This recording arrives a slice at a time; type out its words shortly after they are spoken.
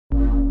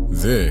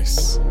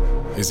This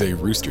is a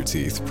Rooster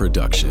Teeth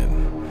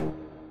production.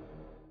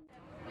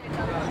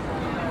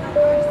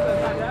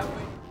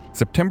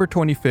 September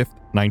 25th,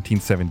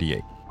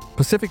 1978.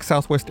 Pacific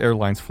Southwest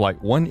Airlines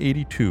Flight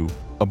 182,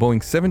 a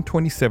Boeing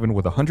 727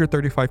 with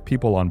 135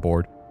 people on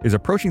board, is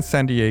approaching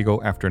San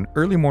Diego after an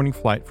early morning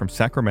flight from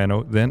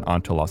Sacramento, then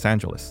on to Los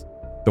Angeles.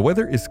 The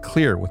weather is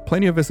clear with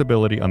plenty of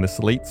visibility on this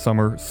late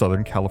summer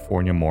Southern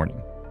California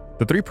morning.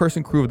 The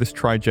three-person crew of this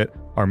tri-jet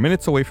are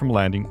minutes away from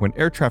landing when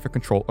air traffic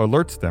control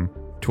alerts them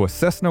to a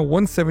Cessna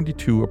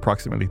 172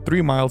 approximately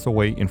 3 miles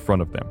away in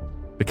front of them.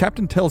 The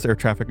captain tells air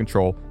traffic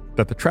control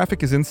that the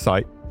traffic is in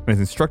sight and is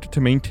instructed to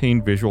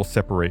maintain visual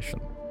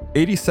separation.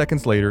 80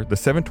 seconds later, the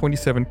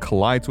 727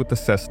 collides with the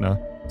Cessna,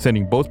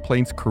 sending both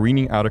planes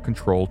careening out of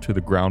control to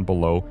the ground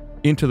below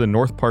into the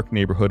North Park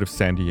neighborhood of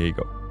San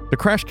Diego. The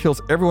crash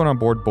kills everyone on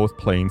board both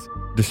planes,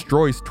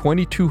 destroys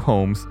 22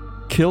 homes,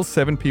 kills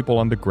 7 people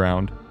on the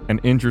ground, and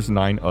injures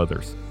 9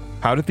 others.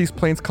 How did these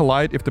planes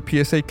collide if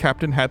the PSA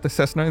captain had the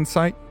Cessna in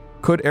sight?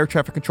 Could air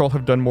traffic control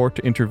have done more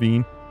to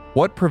intervene?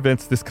 What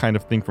prevents this kind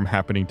of thing from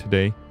happening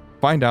today?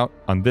 Find out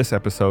on this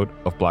episode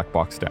of Black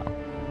Box Down.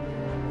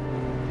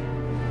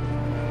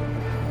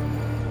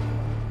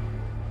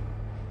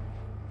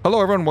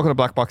 Hello everyone, welcome to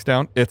Black Box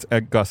Down. It's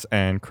Gus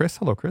and Chris.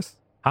 Hello Chris.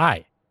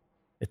 Hi.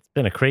 It's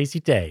been a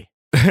crazy day.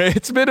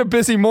 It's been a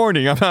busy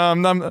morning. We've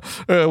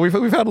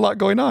had a lot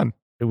going on.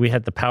 We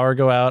had the power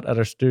go out at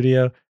our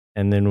studio,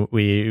 and then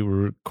we were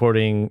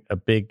recording a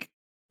big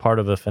part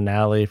of a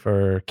finale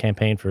for our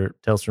campaign for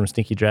Tales from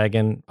Stinky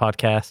Dragon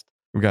podcast.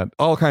 We've got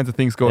all kinds of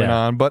things going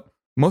on, but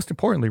most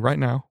importantly, right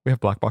now, we have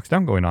Black Box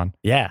Down going on.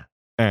 Yeah.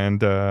 And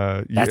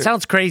that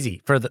sounds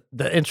crazy for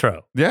the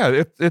intro.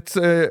 Yeah,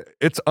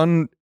 it's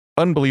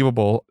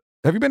unbelievable.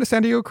 Have you been to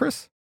San Diego,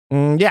 Chris?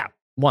 Yeah,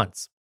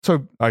 once.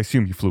 So I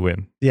assume you flew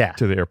in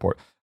to the airport.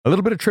 A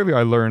little bit of trivia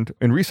I learned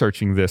in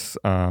researching this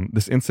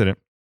incident.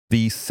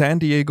 The San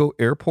Diego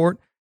airport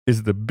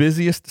is the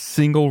busiest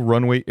single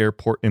runway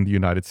airport in the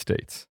United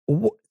States.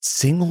 What?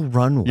 Single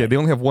runway? Yeah, they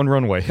only have one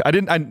runway.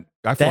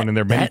 I've flown in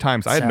there many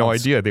times. I had no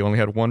idea they only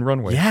had one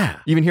runway. Yeah.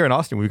 Even here in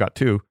Austin, we've got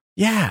 2.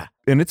 Yeah.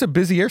 And it's a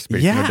busy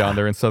airspace down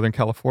there in Southern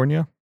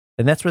California.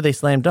 And that's where they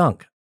slam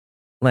dunk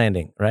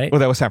landing, right? Well,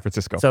 that was San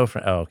Francisco.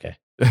 Okay.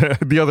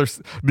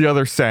 the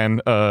other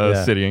San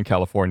city in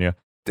California.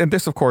 And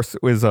this, of course,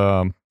 was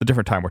a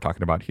different time we're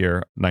talking about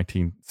here,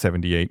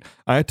 1978.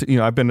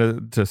 I've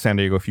been to San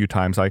Diego a few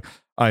times. I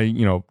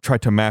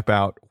tried to map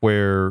out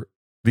where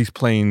these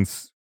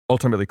planes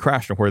ultimately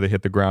crashed and where they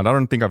hit the ground. I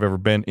don't think I've ever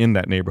been in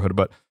that neighborhood,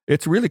 but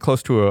it's really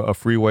close to a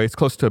freeway. It's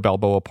close to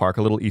Balboa Park,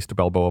 a little east of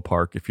Balboa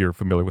Park, if you're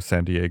familiar with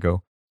San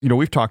Diego.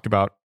 We've talked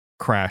about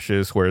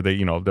crashes where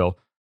they'll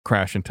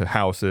crash into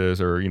houses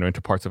or,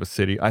 into parts of a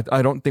city.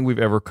 I don't think we've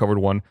ever covered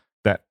one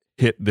that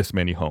hit this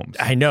many homes.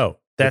 I know.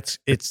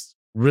 It's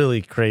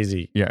really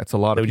crazy. Yeah, it's a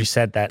lot of people. You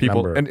said that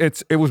people, number. and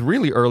it was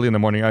really early in the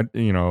morning.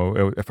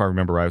 If I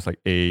remember right, it was like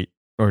 8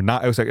 or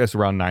not. It was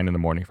around 9 in the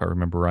morning, if I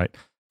remember right.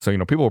 So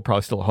people were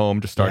probably still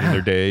home, just starting their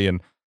day, and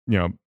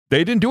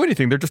they didn't do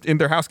anything. They're just in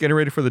their house getting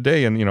ready for the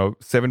day, and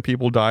 7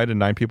 people died and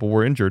 9 people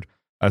were injured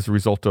as a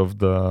result of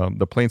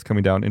the planes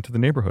coming down into the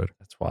neighborhood.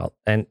 That's wild.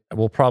 And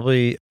we'll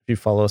probably, if you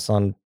follow us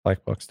on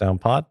Black Box Down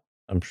Pod,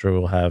 I'm sure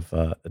we'll have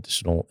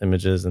additional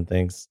images and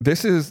things.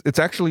 It's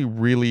actually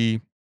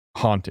really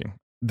haunting.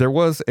 There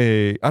was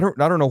I don't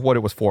know what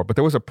it was for, but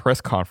there was a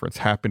press conference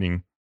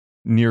happening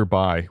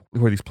nearby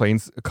where these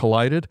planes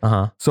collided.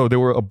 So there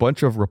were a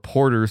bunch of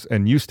reporters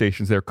and news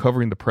stations there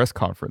covering the press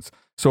conference.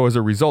 So as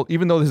a result,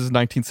 even though this is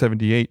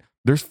 1978,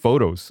 there's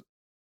photos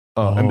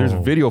and there's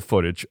video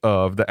footage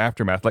of the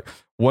aftermath. Like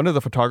one of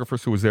the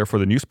photographers who was there for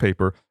the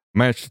newspaper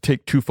managed to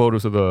take 2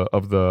 photos of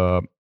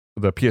the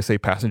PSA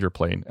passenger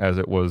plane as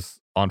it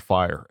was on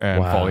fire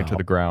and falling to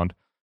the ground.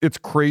 It's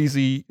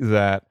crazy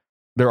that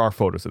there are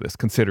photos of this,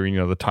 considering,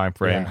 the time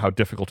frame, how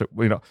difficult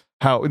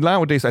how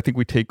nowadays I think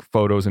we take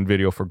photos and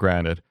video for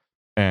granted.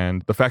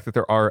 And the fact that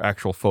there are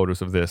actual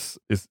photos of this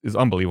is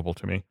unbelievable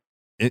to me.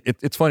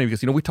 It's funny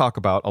because, we talk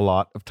about a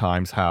lot of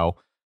times how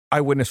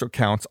eyewitness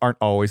accounts aren't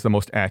always the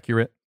most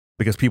accurate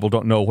because people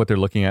don't know what they're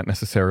looking at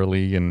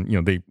necessarily.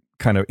 And, they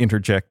kind of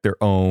interject their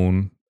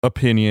own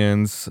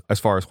opinions as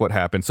far as what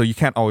happened. So you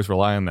can't always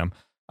rely on them.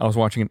 I was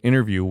watching an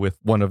interview with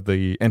one of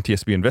the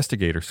NTSB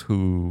investigators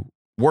who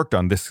worked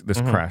on this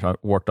crash,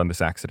 worked on this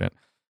accident.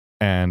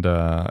 And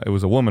it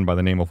was a woman by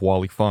the name of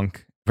Wally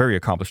Funk, very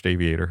accomplished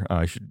aviator.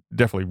 You should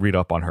definitely read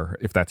up on her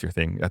if that's your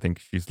thing. I think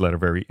she's led a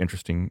very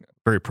interesting,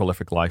 very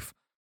prolific life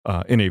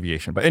in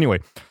aviation. But anyway,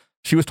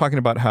 she was talking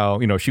about how,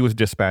 she was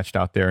dispatched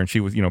out there and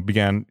she was,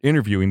 began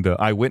interviewing the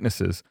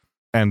eyewitnesses.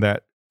 And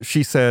that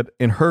she said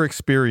in her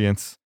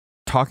experience,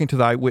 talking to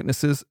the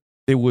eyewitnesses,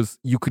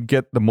 you could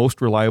get the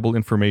most reliable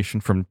information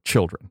from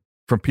children,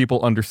 from people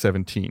under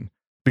 17.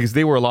 Because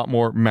they were a lot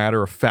more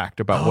matter of fact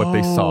about what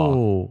they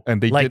saw,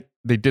 and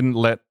they didn't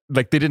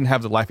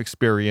have the life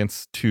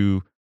experience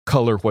to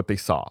color what they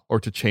saw or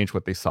to change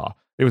what they saw.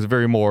 It was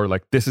very more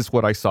like, this is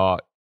what I saw,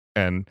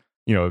 and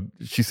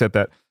she said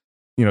that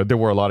there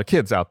were a lot of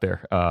kids out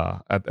there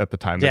at the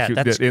time. Yeah,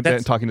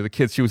 that's talking to the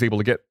kids, she was able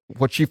to get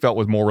what she felt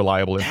was more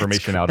reliable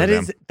information out of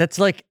them. That's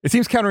like, it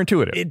seems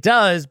counterintuitive. It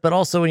does, but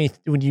also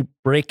when you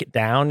break it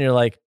down, you're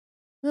like,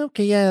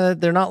 okay, yeah,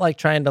 they're not like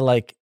trying to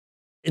like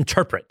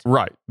interpret.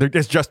 Right.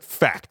 It's just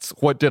facts.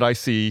 What did I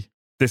see?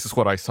 This is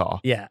what I saw.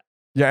 Yeah.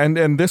 Yeah,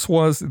 and this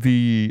was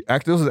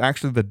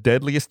actually the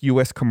deadliest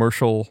U.S.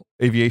 commercial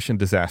aviation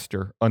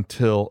disaster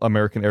until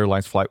American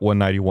Airlines Flight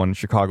 191 in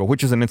Chicago,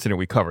 which is an incident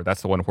we covered.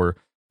 That's the one where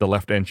the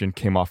left engine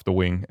came off the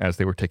wing as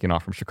they were taking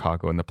off from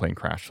Chicago and the plane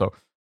crashed. So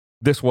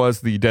this was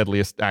the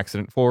deadliest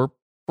accident for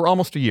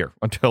almost a year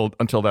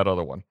until that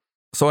other one.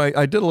 So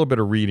I did a little bit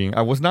of reading.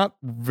 I was not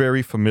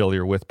very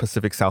familiar with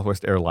Pacific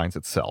Southwest Airlines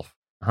itself.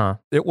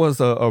 It was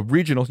a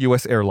regional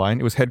U.S. airline.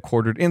 It was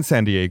headquartered in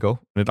San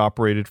Diego, and it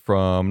operated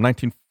from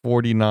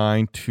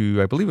 1949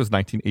 to, I believe it was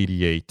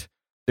 1988.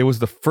 It was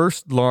the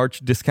first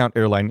large discount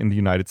airline in the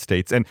United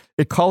States, and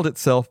it called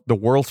itself the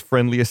world's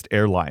friendliest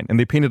airline, and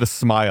they painted a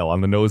smile on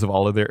the nose of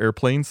all of their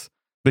airplanes.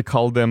 They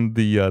called them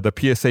the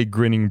PSA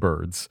grinning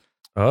birds.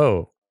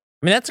 Oh.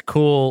 I mean, that's a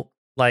cool,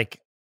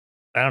 like,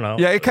 I don't know.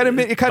 Yeah, it kind of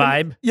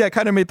vibe. It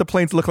kind of made the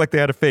planes look like they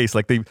had a face.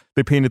 Like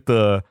they painted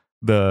the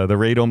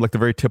radome, like the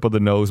very tip of the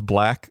nose,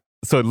 black,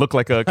 so it looked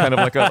like a kind of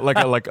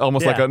like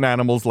almost like an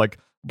animal's like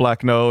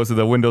black nose, and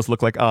the windows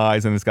look like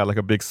eyes, and it's got like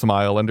a big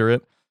smile under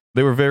it.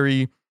 They were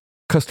very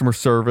customer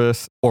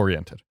service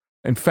oriented.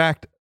 In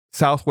fact,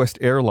 Southwest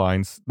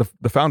Airlines,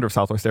 the founder of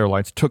Southwest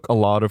Airlines, took a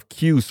lot of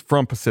cues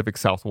from Pacific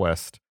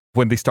Southwest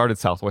when they started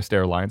Southwest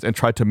Airlines and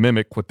tried to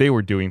mimic what they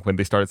were doing when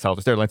they started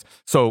Southwest Airlines.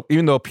 So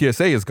even though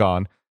PSA is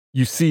gone,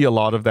 you see a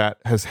lot of that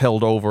has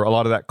held over. A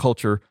lot of that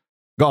culture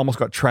almost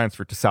got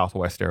transferred to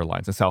Southwest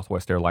Airlines, and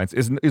Southwest Airlines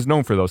is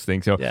known for those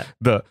things.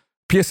 The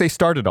PSA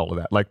started all of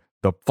that, like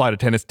the flight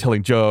attendants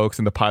telling jokes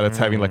and the pilots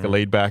having like a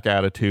laid back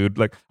attitude.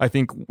 Like I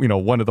think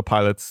one of the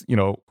pilots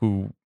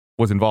who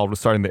was involved with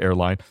starting the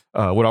airline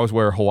would always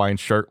wear a Hawaiian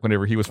shirt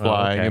whenever he was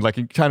flying, and like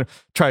he kind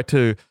of tried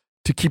to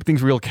keep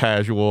things real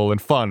casual and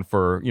fun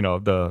for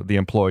the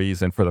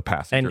employees and for the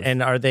passengers.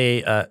 And are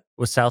they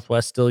was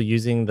Southwest still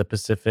using the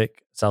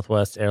Pacific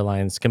Southwest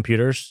Airlines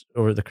computers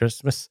over the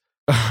Christmas?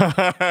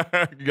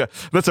 Yeah,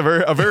 that's a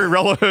very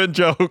relevant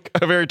joke,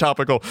 a very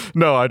topical.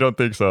 No, I don't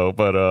think so.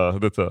 But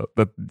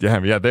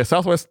the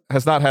Southwest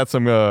has not had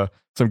some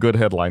good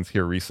headlines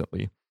here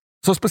recently.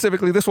 So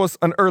specifically, this was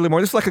an early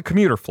morning. This is like a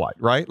commuter flight,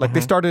 right? Like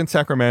they started in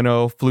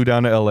Sacramento, flew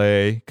down to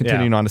LA,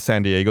 continuing on to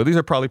San Diego. These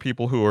are probably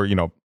people who are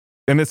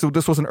and this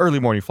was an early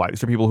morning flight.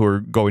 These are people who are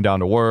going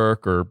down to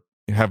work or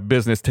have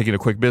business, taking a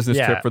quick business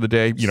trip for the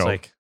day.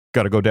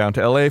 Got to go down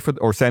to LA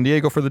or San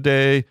Diego for the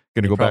day.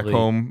 Going to go back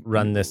home.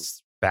 Run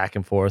this back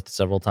and forth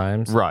several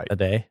times a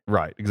day.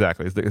 Right,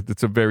 exactly.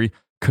 It's a very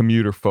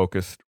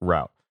commuter-focused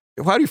route.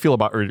 How do you feel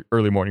about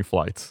early morning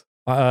flights?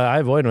 I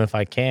avoid them if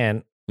I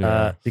can,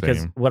 because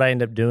same. what I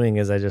end up doing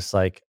is I just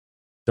like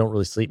don't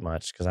really sleep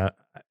much because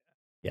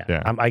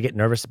I get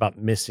nervous about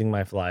missing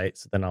my flight,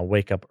 so then I'll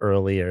wake up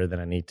earlier than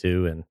I need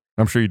to, and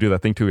I'm sure you do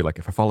that thing too. You're like,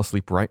 if I fall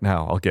asleep right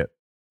now, I'll get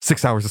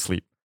 6 hours of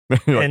sleep.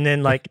 And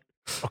then like,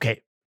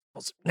 okay,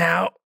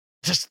 now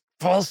just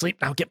fall asleep.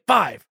 Now get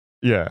 5.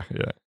 Yeah.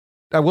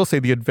 I will say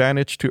the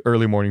advantage to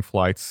early morning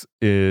flights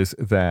is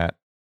that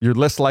you're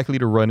less likely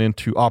to run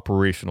into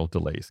operational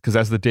delays because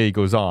as the day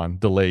goes on,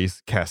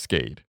 delays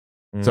cascade.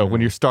 So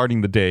when you're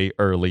starting the day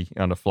early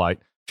on a flight,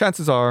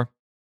 chances are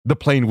the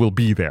plane will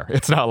be there.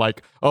 It's not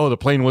like, oh, the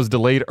plane was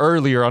delayed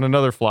earlier on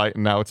another flight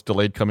and now it's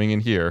delayed coming in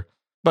here.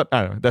 But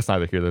I don't know, that's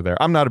neither here nor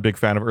there. I'm not a big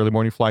fan of early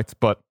morning flights,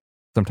 but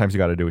sometimes you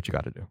got to do what you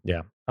got to do.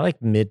 Yeah, I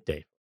like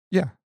midday.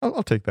 Yeah,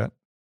 I'll take that.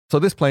 So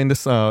this plane,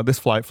 this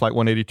flight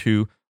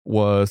 182,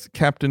 was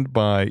captained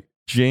by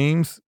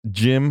James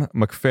Jim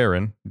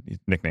McFerrin. His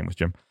nickname was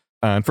Jim.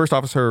 And First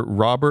Officer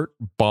Robert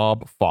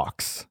Bob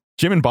Fox.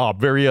 Jim and Bob,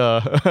 very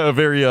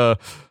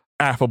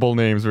affable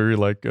names. Very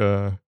like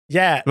they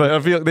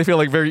feel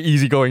like very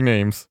easygoing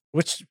names.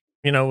 Which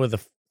with a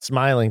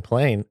smiling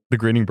plane, the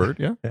grinning bird.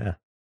 Yeah. Yeah.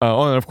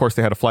 And of course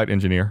they had a flight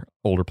engineer,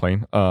 older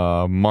plane,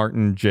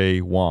 Martin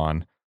J.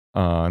 Wan.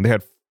 And they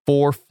had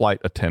 4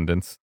 flight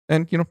attendants.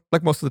 And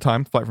like most of the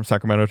time, the flight from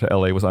Sacramento to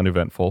LA was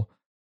uneventful.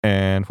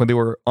 And when they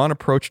were on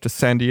approach to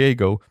San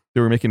Diego,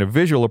 they were making a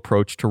visual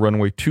approach to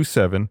runway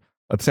 27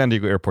 at San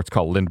Diego Airport's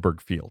called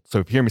Lindbergh Field. So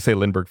if you hear me say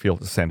Lindbergh Field,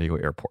 it's San Diego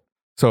Airport.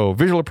 So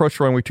visual approach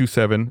to runway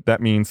 27,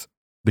 that means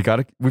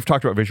we've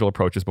talked about visual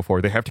approaches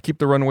before. They have to keep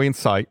the runway in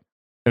sight.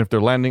 And if they're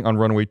landing on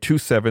runway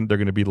 27, they're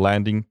going to be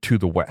landing to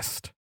the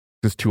west.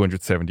 It's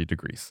 270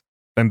 degrees.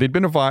 And they'd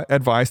been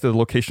advised of the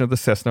location of the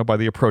Cessna by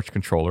the approach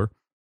controller.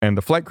 And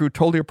the flight crew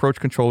told the approach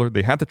controller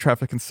they had the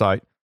traffic in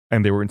sight,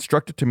 and they were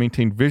instructed to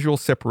maintain visual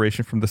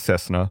separation from the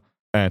Cessna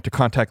and to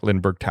contact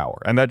Lindbergh Tower.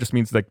 And that just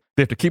means like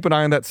they have to keep an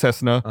eye on that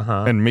Cessna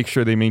and make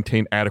sure they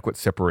maintain adequate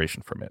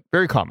separation from it.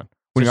 Very common.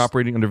 When you're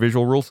operating under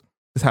visual rules,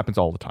 this happens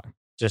all the time.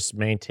 Just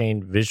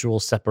maintain visual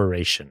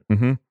separation.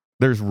 Mm-hmm.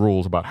 There's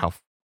rules about how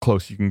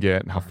close you can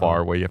get and how far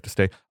away you have to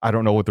stay. I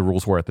don't know what the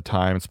rules were at the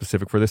time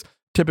specific for this.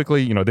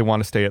 Typically, they want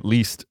to stay at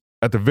least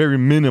at the very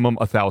minimum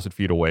 1,000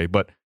 feet away,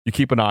 but you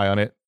keep an eye on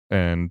it.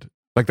 and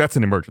like that's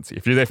an emergency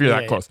if you're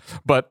that close.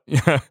 But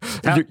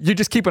you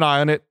just keep an eye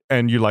on it,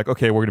 and you're like,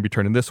 okay, we're going to be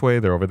turning this way.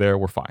 They're over there.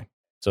 We're fine.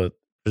 So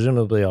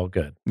presumably all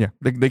good. Yeah,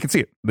 they can see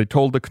it. They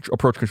told the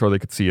approach controller they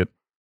could see it.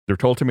 They're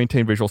told to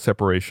maintain visual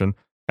separation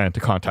and to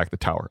contact the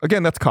tower.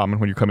 Again, that's common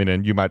when you're coming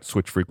in. You might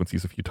switch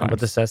frequencies a few times. What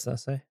does Cessna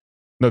say?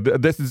 No,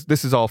 this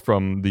is all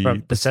from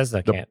the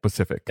Cessna can't.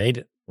 Pacific. They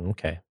did.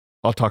 Okay.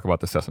 I'll talk about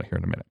the Cessna here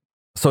in a minute.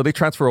 So they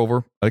transfer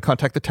over. They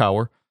contact the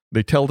tower.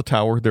 They tell the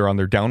tower they're on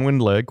their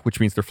downwind leg, which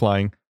means they're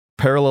flying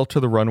parallel to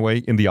the runway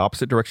in the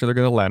opposite direction they're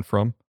going to land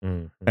from.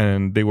 Mm-hmm.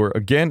 And they were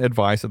again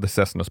advised of the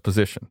Cessna's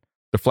position.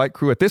 The flight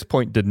crew at this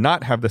point did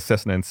not have the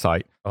Cessna in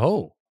sight.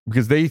 Oh.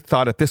 Because they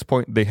thought at this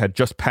point they had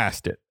just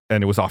passed it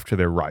and it was off to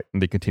their right,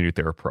 and they continued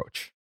their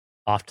approach.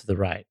 Off to the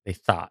right, they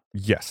thought.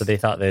 Yes. So they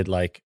thought they'd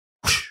like.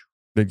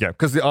 Yeah,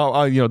 because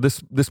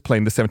this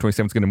plane, the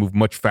 727, is going to move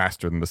much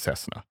faster than the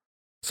Cessna.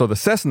 So the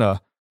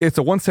Cessna, it's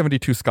a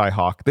 172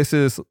 Skyhawk. This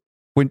is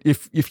when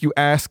if you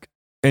ask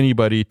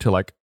anybody to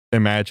like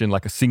imagine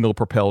like a single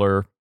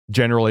propeller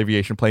general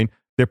aviation plane,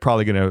 they're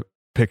probably going to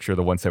picture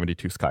the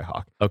 172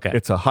 Skyhawk. Okay.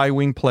 It's a high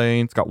wing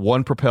plane. It's got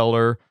one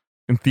propeller.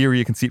 In theory,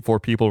 you can seat 4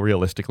 people.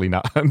 Realistically,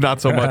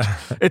 not so much.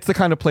 It's the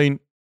kind of plane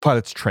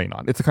pilots train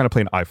on. It's the kind of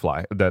plane I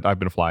fly, that I've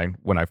been flying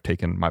when I've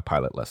taken my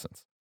pilot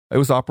lessons. It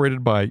was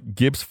operated by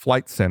Gibbs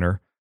Flight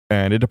Center,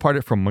 and it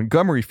departed from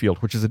Montgomery Field,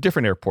 which is a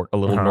different airport, a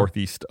little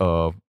northeast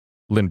of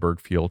Lindbergh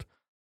Field.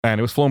 And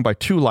it was flown by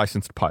 2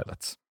 licensed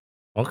pilots.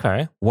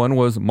 Okay. One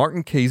was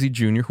Martin Casey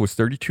Jr., who was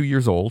 32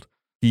 years old.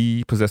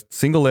 He possessed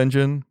single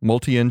engine,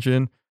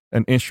 multi-engine,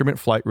 and instrument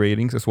flight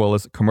ratings, as well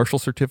as a commercial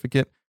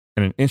certificate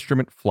and an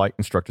instrument flight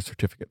instructor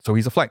certificate. So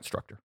he's a flight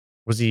instructor.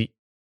 Was he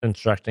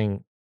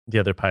instructing the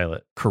other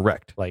pilot?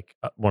 Correct. Like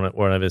one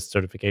of his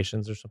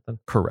certifications or something?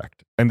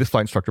 Correct. And this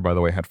flight instructor, by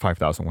the way, had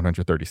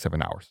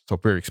 5,137 hours. So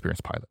very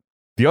experienced pilot.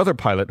 The other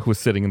pilot who was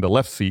sitting in the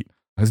left seat,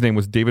 his name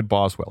was David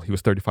Boswell. He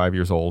was 35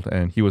 years old,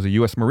 and he was a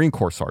U.S. Marine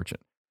Corps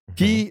sergeant.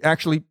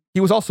 Mm-hmm. He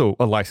was also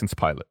a licensed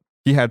pilot.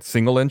 He had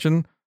single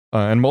engine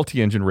and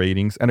multi-engine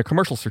ratings and a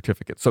commercial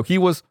certificate. So he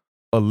was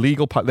a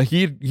legal pilot.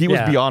 He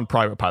was beyond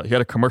private pilot. He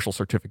had a commercial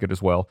certificate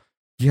as well.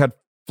 He had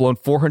flown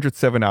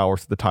 407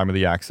 hours at the time of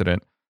the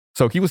accident.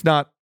 So he was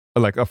not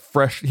like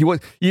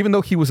even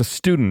though he was a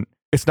student,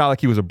 it's not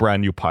like he was a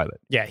brand new pilot.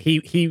 Yeah,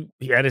 he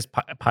had his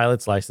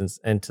pilot's license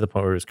and to the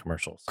point where it was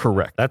commercials.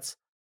 Correct.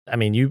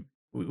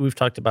 We've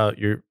talked about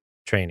your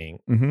training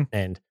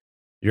and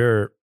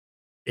you're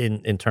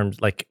in terms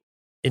like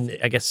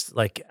I guess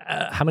like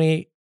how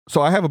many?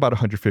 So I have about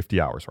 150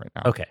 hours right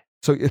now. Okay.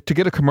 So to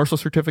get a commercial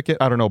certificate,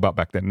 I don't know about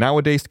back then.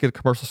 Nowadays, to get a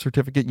commercial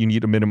certificate, you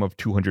need a minimum of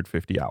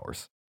 250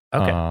 hours.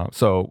 Okay.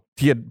 So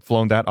he had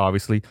flown that,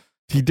 obviously.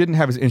 He didn't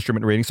have his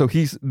instrument rating. So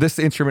this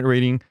instrument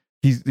rating,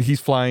 he's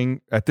flying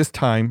at this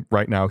time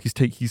right now. He's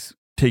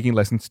taking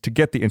lessons to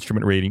get the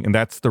instrument rating, and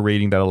that's the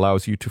rating that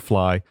allows you to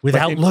fly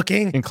without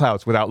looking in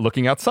clouds, without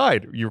looking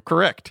outside. You're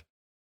correct.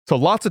 So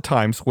lots of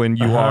times when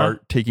you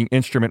are taking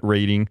instrument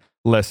rating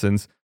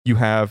lessons, you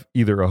have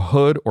either a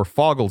hood or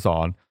foggles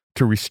on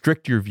to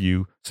restrict your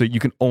view so you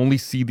can only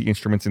see the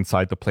instruments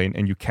inside the plane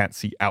and you can't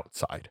see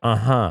outside.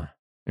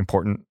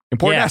 Important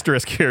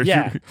asterisk here.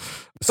 Yeah.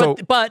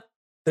 But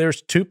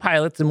there's 2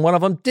 pilots and one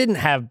of them didn't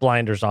have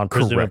blinders on,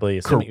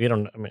 presumably.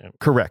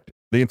 Correct.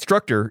 The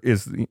instructor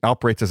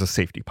operates as a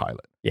safety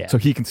pilot. Yeah. So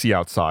he can see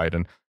outside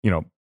and,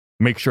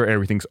 make sure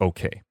everything's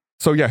okay.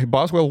 So yeah,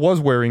 Boswell was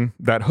wearing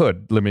that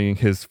hood, limiting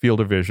his field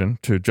of vision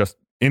to just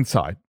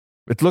inside.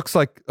 It looks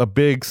like a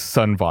big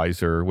sun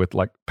visor with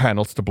like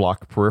panels to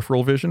block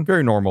peripheral vision.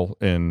 Very normal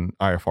in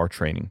IFR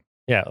training.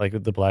 Yeah, like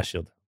with the blast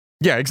shield.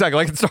 Yeah, exactly.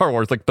 Like in Star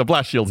Wars, like the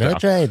blast shield's down. I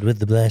tried with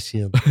the blast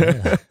shield.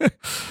 Yeah.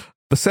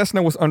 The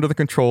Cessna was under the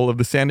control of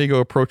the San Diego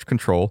Approach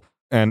Control,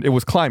 and it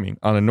was climbing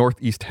on a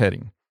northeast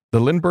heading. The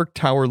Lindbergh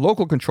Tower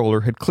local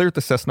controller had cleared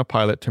the Cessna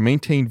pilot to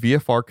maintain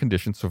VFR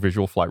conditions, so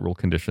visual flight rule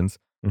conditions,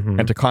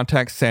 and to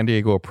contact San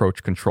Diego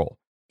Approach Control.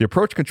 The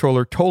approach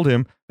controller told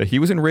him that he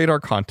was in radar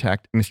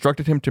contact and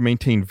instructed him to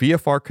maintain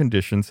VFR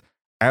conditions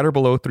at or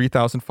below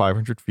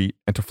 3,500 feet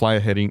and to fly a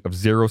heading of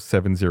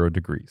 070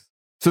 degrees.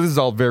 So this is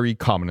all very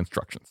common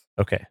instructions.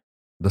 Okay.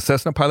 The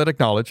Cessna pilot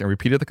acknowledged and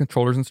repeated the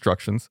controller's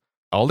instructions.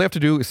 All they have to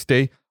do is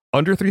stay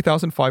under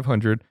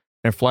 3,500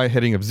 and fly a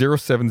heading of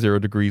 070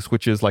 degrees,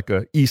 which is like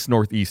a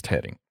east-northeast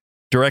heading.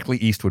 Directly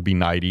east would be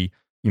 90,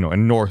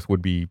 and north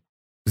would be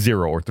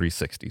 0 or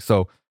 360.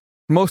 So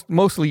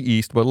mostly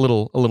east, but a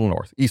little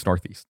north,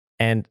 east-northeast.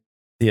 And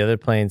the other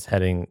plane's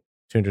heading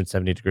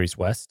 270 degrees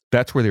west?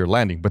 That's where they're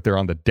landing, but they're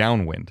on the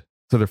downwind.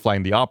 So they're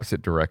flying the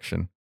opposite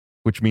direction,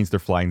 which means they're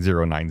flying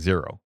 090.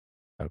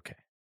 Okay.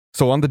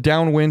 So on the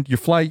downwind, you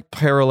fly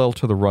parallel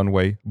to the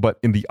runway, but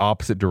in the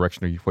opposite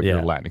direction of what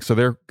you're landing. So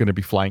they're going to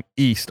be flying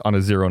east on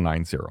a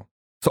 090.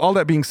 So all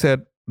that being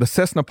said, the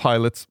Cessna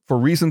pilots, for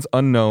reasons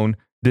unknown,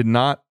 did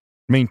not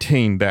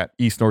maintain that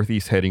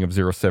east-northeast heading of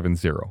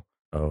 070.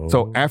 Oh.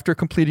 So after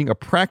completing a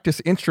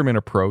practice instrument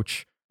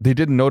approach, they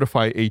didn't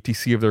notify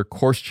ATC of their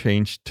course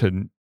change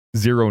to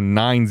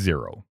 090.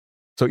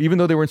 So even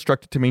though they were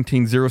instructed to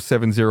maintain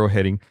 070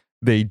 heading,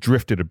 they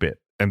drifted a bit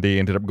and they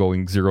ended up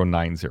going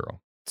 090.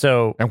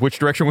 So, and which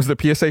direction was the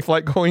PSA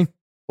flight going?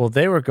 Well,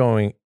 they were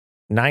going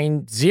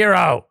 90.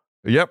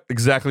 Yep,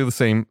 exactly the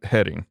same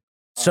heading.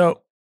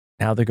 So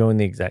now they're going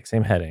the exact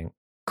same heading.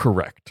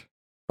 Correct.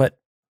 But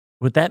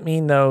would that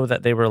mean, though,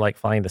 that they were like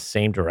flying the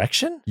same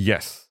direction?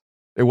 Yes.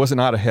 It was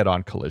not a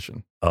head-on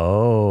collision.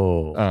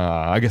 Oh.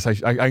 I guess I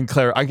can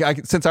clarify.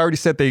 Since I already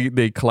said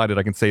they collided,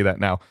 I can say that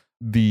now.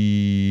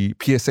 The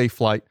PSA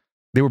flight,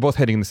 they were both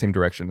heading in the same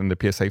direction, and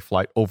the PSA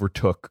flight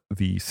overtook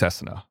the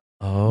Cessna.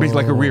 Oh.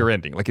 Basically like a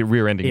rear-ending, like it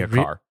rear-ending a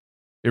car.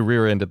 It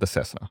rear-ended the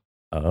Cessna.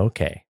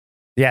 Okay.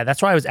 Yeah,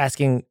 that's why I was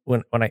asking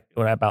when I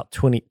about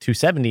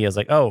 270, I was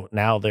like, oh,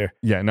 now they're...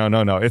 Yeah,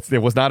 no.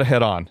 It was not a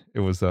head-on. It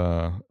was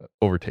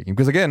overtaking.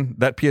 Because again,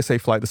 that PSA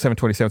flight, the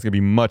 727 is going to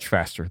be much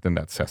faster than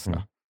that Cessna.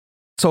 Mm-hmm.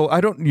 So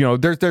I don't,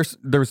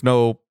 there's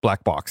no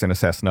black box in a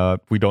Cessna.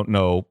 We don't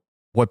know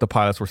what the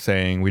pilots were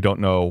saying. We don't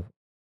know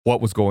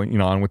what was going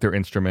on with their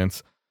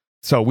instruments.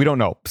 So we don't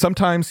know.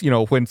 Sometimes,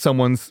 when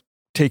someone's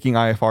taking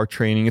IFR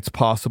training, it's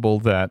possible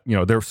that,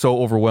 they're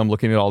so overwhelmed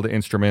looking at all the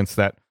instruments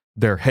that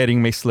their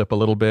heading may slip a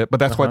little bit. But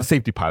that's why the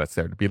safety pilot's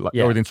there to be like,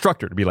 or the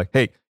instructor to be like,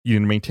 hey, you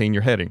need to maintain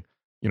your heading.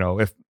 When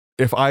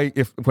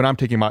I'm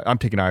taking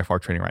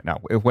IFR training right now,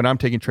 when I'm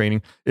taking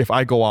training, if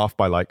I go off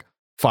by like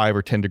 5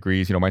 or 10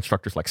 degrees, my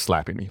instructor's like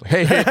slapping me. Like,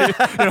 hey,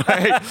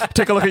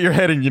 take a look at your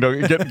heading,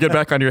 get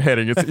back on your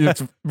heading.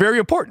 It's very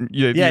important.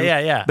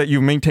 That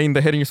you maintain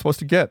the heading you're supposed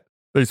to get,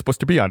 that you're supposed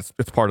to be on.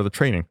 It's part of the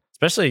training.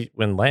 Especially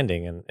when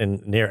landing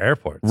and near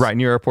airports. Right,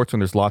 near airports when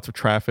there's lots of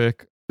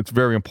traffic. It's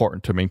very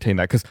important to maintain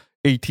that because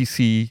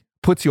ATC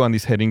puts you on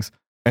these headings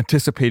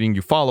anticipating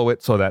you follow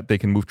it so that they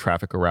can move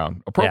traffic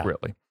around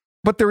appropriately.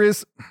 Yeah. But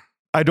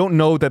I don't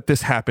know that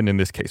this happened in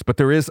this case, but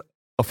there is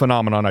a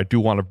phenomenon I do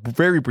want to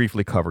very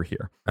briefly cover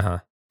here. Uh-huh.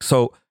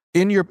 So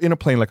in a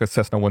plane like a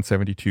Cessna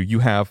 172, you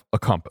have a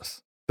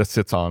compass that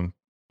sits on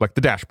like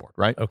the dashboard,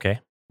 right?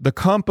 Okay. The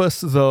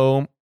compass,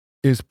 though,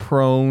 is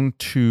prone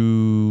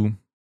to,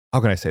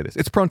 how can I say this?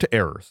 It's prone to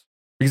errors.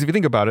 Because if you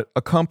think about it,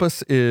 a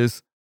compass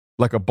is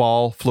like a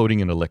ball floating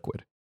in a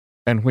liquid.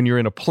 And when you're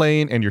in a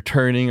plane and you're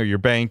turning or you're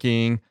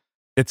banking,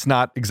 it's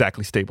not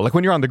exactly stable. Like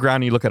when you're on the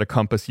ground and you look at a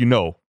compass,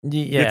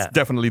 it's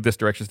definitely this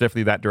direction, it's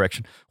definitely that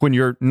direction. When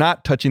you're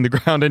not touching the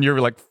ground and you're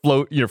like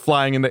you're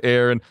flying in the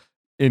air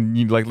and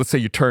you, like, let's say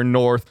you turn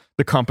north,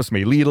 the compass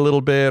may lead a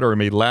little bit or it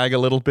may lag a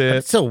little bit. But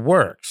it still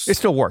works. It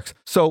still works.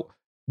 So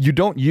you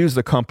don't use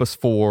the compass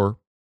for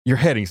your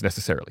headings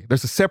necessarily.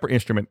 There's a separate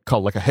instrument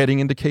called like a heading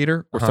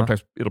indicator, or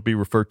sometimes it'll be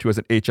referred to as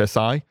an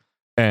HSI,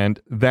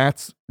 and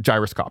that's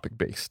gyroscopic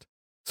based.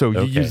 So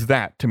you use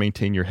that to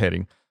maintain your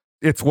heading.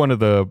 It's one of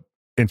the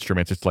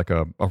instruments. It's like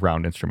a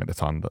round instrument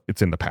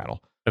it's in the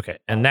panel. Okay.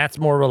 And that's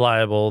more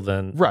reliable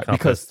than the compass.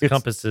 Because the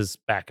compass is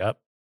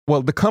backup.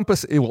 Well, the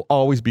compass, it will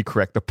always be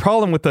correct. The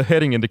problem with the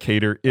heading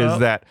indicator is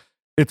that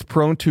it's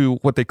prone to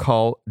what they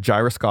call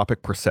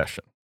gyroscopic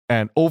precession.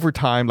 And over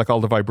time, like all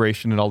the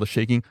vibration and all the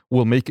shaking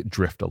will make it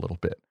drift a little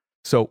bit.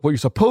 So what you're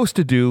supposed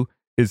to do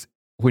is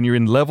when you're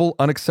in level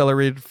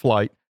unaccelerated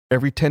flight,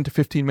 every 10 to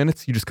 15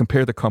 minutes, you just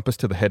compare the compass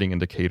to the heading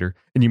indicator,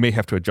 and you may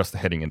have to adjust the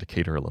heading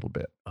indicator a little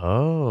bit.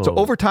 Oh. So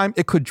over time,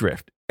 it could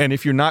drift. And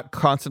if you're not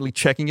constantly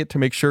checking it to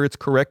make sure it's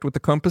correct with the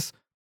compass,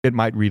 it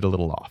might read a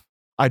little off.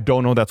 I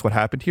don't know that's what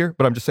happened here,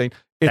 but I'm just saying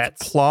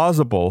it's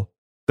plausible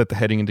that the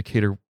heading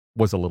indicator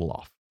was a little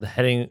off. The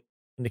heading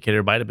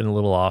indicator might have been a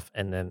little off,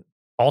 and then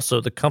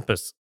also the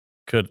compass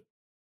could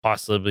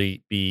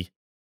possibly be...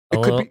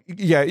 It could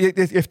be,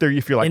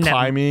 if you're like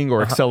climbing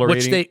or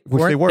accelerating,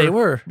 which they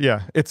were.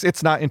 Yeah,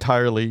 it's not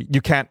entirely. You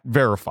can't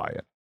verify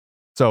it.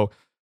 So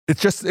it's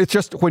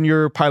just when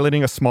you're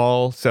piloting a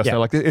small Cessna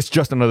like this, it's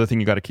just another thing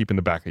you got to keep in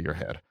the back of your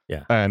head.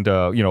 Yeah, and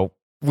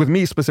with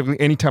me specifically,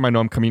 anytime I know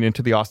I'm coming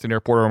into the Austin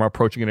airport or I'm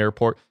approaching an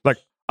airport, like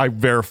I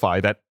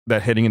verify that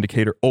heading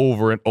indicator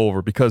over and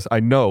over because I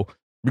know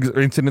because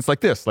incidents like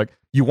this, like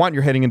you want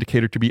your heading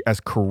indicator to be as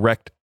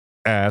correct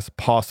as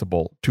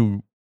possible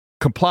to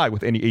comply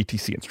with any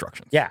ATC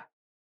instructions. Yeah,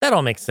 that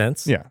all makes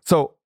sense. Yeah.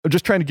 So I'm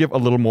just trying to give a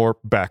little more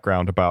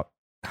background about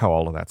how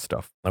all of that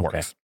stuff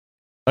works.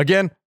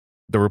 Again,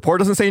 the report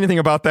doesn't say anything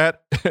about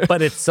that.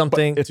 But it's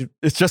something.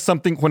 It's just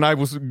something when I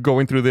was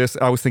going through this,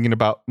 I was thinking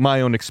about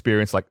my own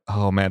experience. Like,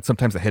 oh man,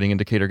 sometimes the heading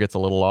indicator gets a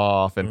little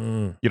off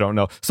and you don't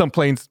know. Some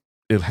planes,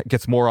 it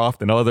gets more off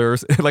than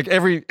others. Like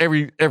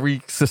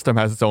every system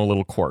has its own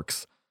little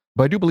quirks.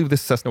 But I do believe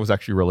this Cessna was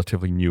actually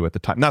relatively new at the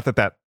time. Not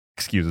that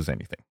excuses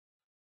anything.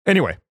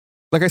 Anyway.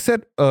 Like I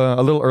said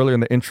a little earlier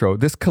in the intro,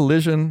 this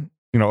collision,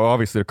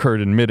 obviously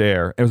occurred in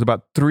midair. It was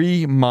about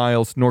 3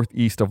 miles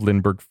northeast of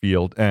Lindbergh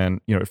Field,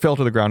 and it fell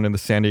to the ground in the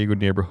San Diego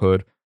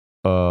neighborhood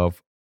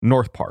of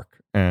North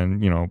Park.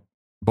 And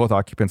both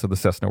occupants of the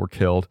Cessna were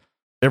killed.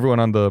 Everyone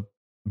on the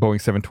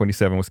Boeing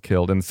 727 was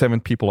killed, and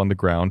 7 people on the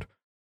ground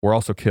were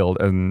also killed,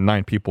 and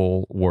 9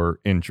 people were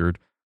injured.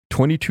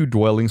 22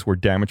 dwellings were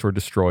damaged or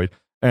destroyed,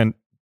 and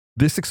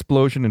this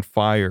explosion and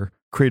fire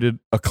created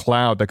a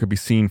cloud that could be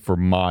seen for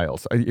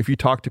miles. If you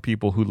talk to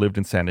people who lived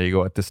in San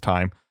Diego at this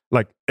time,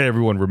 like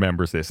everyone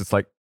remembers this. It's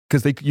like,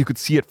 because you could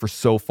see it for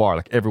so far,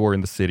 like everywhere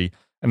in the city.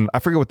 And I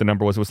forget what the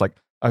number was. It was like,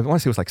 I want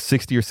to say it was like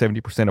 60 or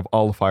 70% of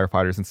all the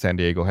firefighters in San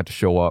Diego had to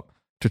show up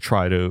to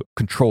try to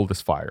control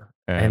this fire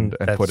and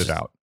put it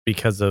out.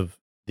 Because of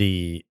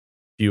the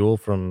fuel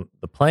from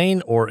the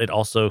plane, or it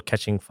also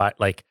catching fire,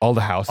 like all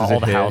the houses,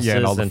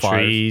 and all the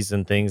trees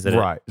and things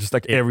that just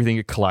like everything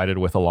it collided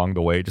with along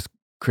the way just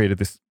created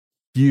this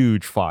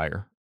huge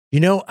fire.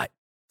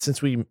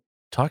 Since we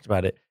talked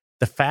about it,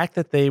 the fact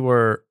that they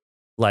were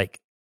like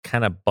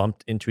kind of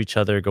bumped into each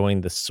other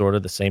going the sort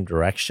of the same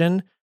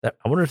direction, that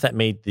I wonder if that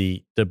made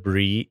the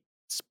debris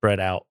spread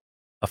out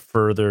a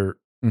further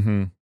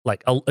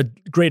like a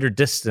greater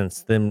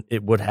distance than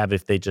it would have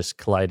if they just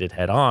collided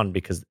head on,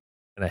 because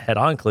in a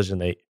head-on collision,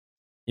 the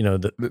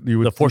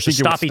forces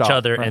stop each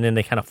other, right? And then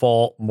they kind of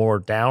fall more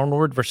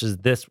downward, versus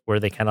this where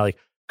they kind of like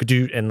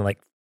do and like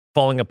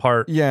falling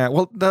apart. Yeah,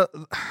 well,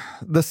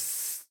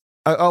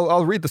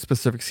 I'll read the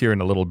specifics here in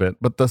a little bit,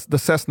 but the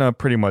Cessna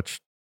pretty much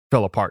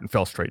fell apart and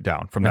fell straight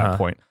down from that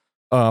point.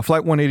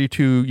 Flight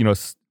 182,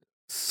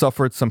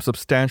 suffered some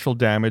substantial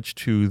damage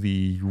to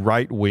the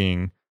right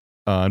wing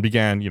and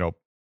began,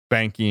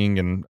 banking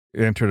and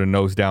entered a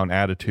nose down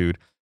attitude.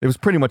 It was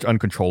pretty much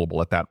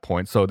uncontrollable at that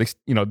point. So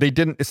they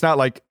didn't, it's not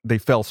like they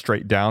fell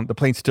straight down. The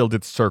plane still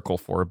did circle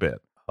for a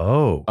bit.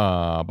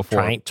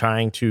 Before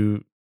trying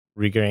to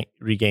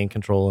regain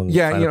control. And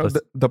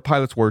the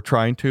pilots were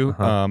trying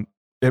to.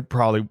 It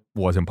probably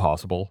was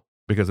impossible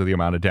because of the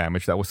amount of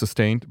damage that was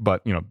sustained,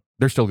 but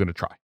they're still going to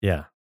try.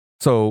 Yeah.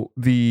 So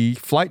the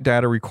flight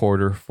data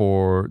recorder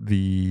for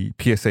the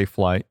PSA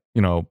flight,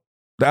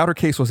 the outer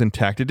case was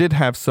intact. It did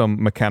have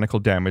some mechanical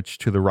damage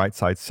to the right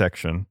side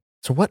section.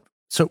 So what?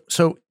 So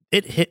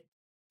it hit.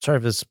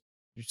 Sorry if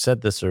you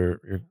said this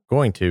or you're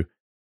going to.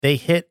 They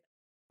hit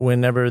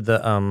whenever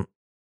the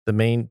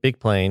main big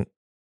plane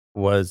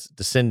was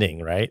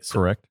descending, right? So,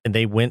 correct. And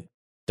they went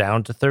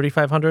down to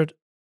 3,500.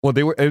 Well,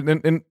 they were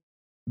and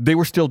they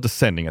were still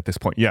descending at this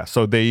point. Yeah.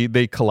 So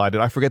they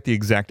collided. I forget the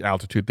exact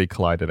altitude they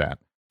collided at.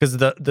 Because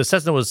the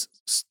Cessna was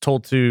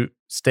told to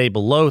stay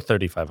below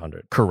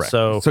 3,500. Correct.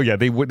 So yeah,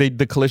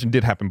 the collision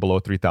did happen below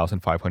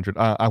 3,500.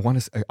 I want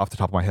to say, off the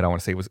top of my head, I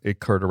want to say it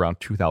occurred around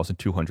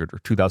 2,200 or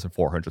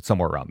 2,400,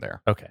 somewhere around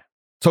there. Okay.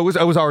 So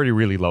it was already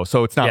really low.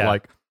 So it's not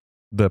like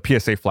the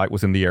PSA flight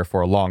was in the air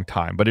for a long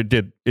time, but it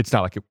did. It's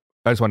not like it.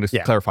 I just wanted to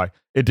clarify.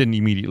 It didn't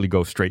immediately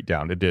go straight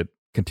down. It did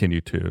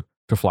continue to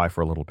fly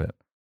for a little bit.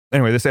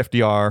 Anyway, this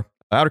FDR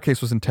outer case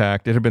was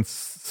intact. It had been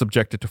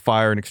subjected to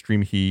fire and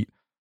extreme heat.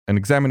 An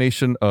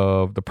examination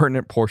of the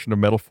pertinent portion of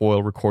metal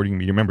foil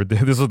recording. You remember,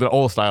 this is the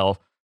old style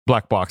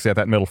black box. They had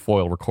that metal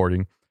foil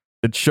recording.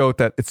 It showed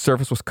that its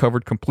surface was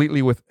covered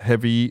completely with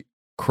heavy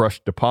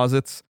crushed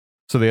deposits.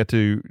 So they had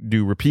to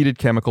do repeated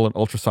chemical and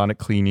ultrasonic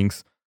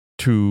cleanings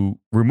to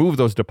remove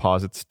those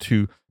deposits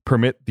to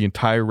permit the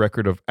entire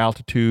record of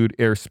altitude,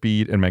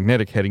 airspeed, and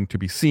magnetic heading to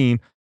be seen.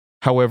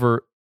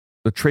 However,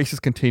 the traces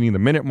containing the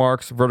minute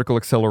marks, vertical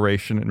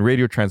acceleration, and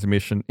radio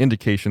transmission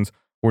indications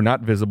were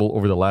not visible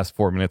over the last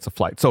 4 minutes of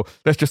flight. So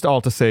that's just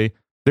all to say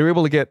they were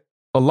able to get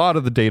a lot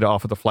of the data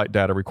off of the flight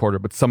data recorder,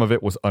 but some of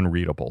it was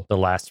unreadable. The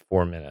last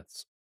 4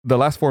 minutes. The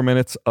last 4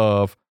 minutes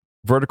of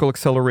vertical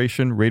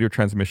acceleration, radio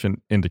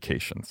transmission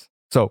indications.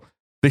 So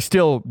they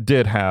still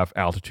did have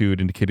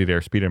altitude, indicated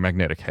airspeed, and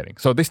magnetic heading.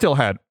 So they still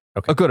had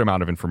a good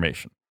amount of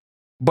information.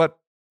 But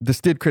this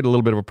did create a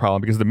little bit of a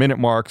problem because the minute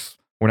marks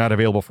were not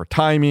available for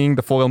timing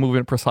the foil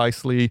movement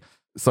precisely.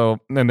 So,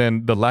 and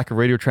then the lack of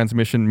radio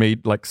transmission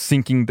made like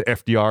syncing the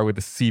FDR with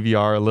the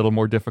CVR a little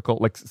more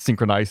difficult, like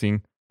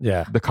synchronizing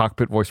the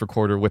cockpit voice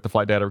recorder with the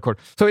flight data recorder.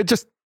 So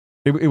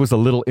it was a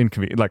little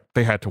inconvenient. Like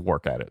they had to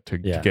work at it to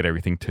get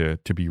everything to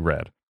be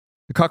read.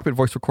 The cockpit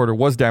voice recorder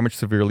was damaged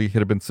severely. It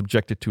had been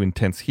subjected to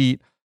intense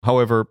heat.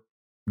 However,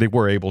 they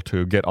were able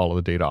to get all of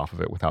the data off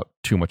of it without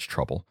too much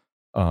trouble.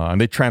 And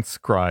they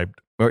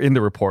transcribed, or in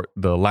the report,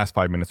 the last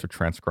 5 minutes are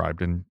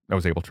transcribed, and I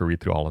was able to read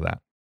through all of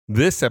that.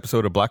 This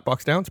episode of Black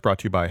Box Down is brought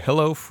to you by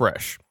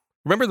HelloFresh.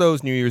 Remember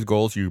those New Year's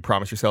goals you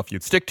promised yourself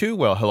you'd stick to?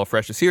 Well,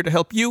 HelloFresh is here to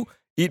help you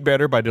eat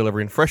better by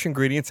delivering fresh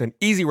ingredients and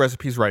easy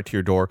recipes right to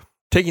your door,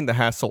 taking the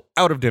hassle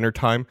out of dinner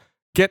time.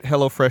 Get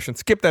HelloFresh and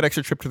skip that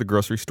extra trip to the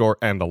grocery store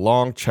and the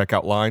long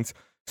checkout lines.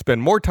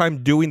 Spend more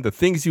time doing the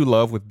things you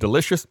love with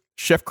delicious,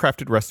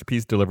 chef-crafted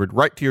recipes delivered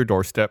right to your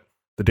doorstep.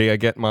 The day I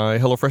get my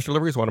HelloFresh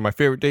delivery is one of my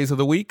favorite days of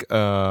the week.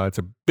 It's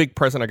a big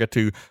present. I get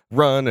to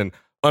run and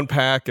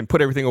unpack and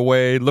put everything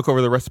away, look over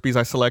the recipes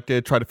I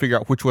selected, try to figure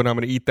out which one I'm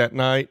going to eat that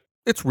night.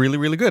 It's really,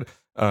 really good.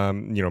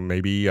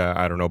 Maybe,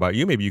 I don't know about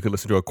you, maybe you could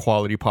listen to a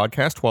quality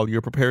podcast while you're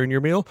preparing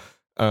your meal.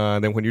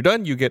 And then when you're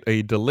done, you get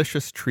a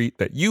delicious treat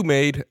that you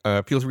made.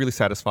 Feels really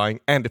satisfying,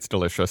 and it's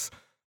delicious.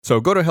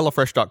 So go to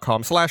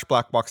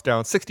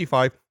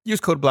HelloFresh.com/BlackBoxDown65. Use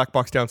code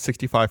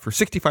BlackBoxDown65 for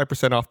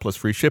 65% off plus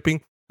free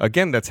shipping.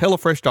 Again, that's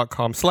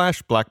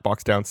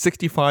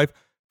HelloFresh.com/BlackBoxDown65.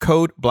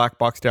 Code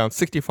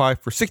BlackBoxDown65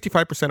 for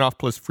 65% off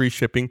plus free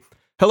shipping.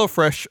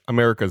 HelloFresh,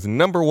 America's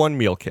 #1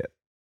 meal kit.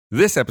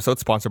 This episode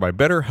is sponsored by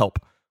BetterHelp.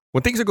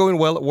 When things are going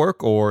well at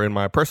work or in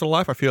my personal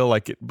life, I feel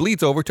like it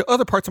bleeds over to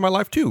other parts of my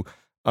life too.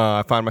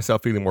 I find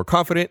myself feeling more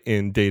confident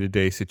in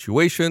day-to-day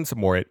situations,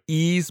 more at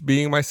ease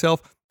being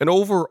myself, and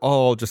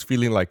overall just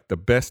feeling like the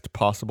best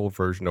possible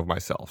version of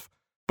myself.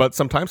 But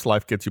sometimes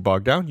life gets you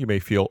bogged down. You may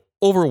feel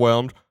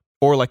overwhelmed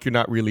or like you're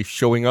not really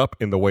showing up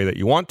in the way that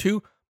you want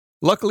to.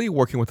 Luckily,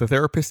 working with a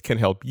therapist can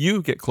help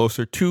you get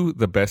closer to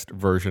the best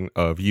version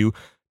of you,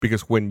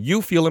 because when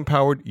you feel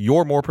empowered,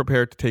 you're more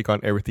prepared to take on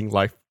everything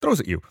life throws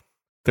at you.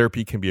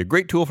 Therapy can be a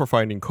great tool for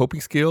finding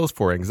coping skills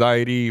for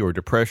anxiety or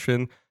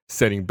depression,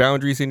 setting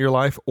boundaries in your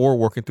life, or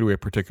working through a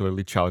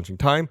particularly challenging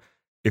time.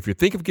 If you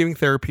think of giving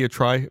therapy a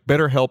try,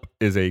 BetterHelp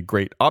is a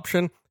great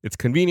option. It's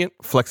convenient,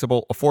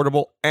 flexible,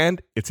 affordable,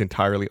 and it's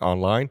entirely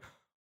online.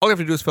 All you have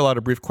to do is fill out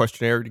a brief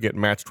questionnaire to get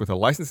matched with a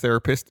licensed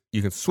therapist.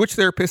 You can switch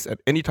therapists at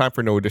any time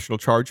for no additional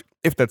charge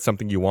if that's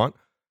something you want.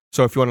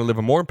 So if you want to live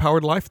a more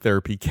empowered life,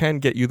 therapy can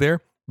get you there.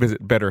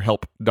 Visit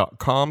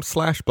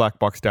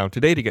betterhelp.com/blackboxdown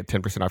today to get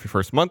 10% off your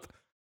first month.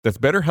 That's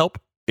BetterHelp,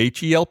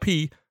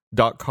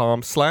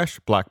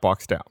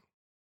 HELP.com/blackboxdown.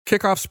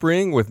 Kick off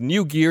spring with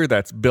new gear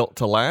that's built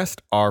to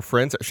last. Our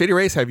friends at Shady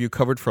Rays have you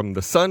covered from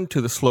the sun to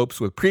the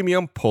slopes with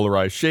premium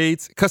polarized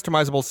shades,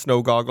 customizable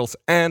snow goggles,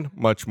 and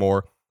much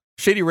more.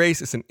 Shady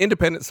Rays is an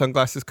independent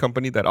sunglasses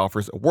company that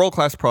offers a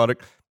world-class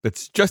product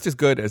that's just as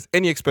good as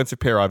any expensive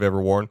pair I've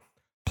ever worn.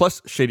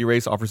 Plus, Shady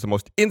Rays offers the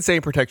most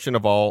insane protection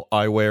of all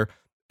eyewear.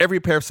 Every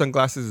pair of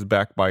sunglasses is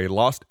backed by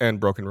lost and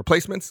broken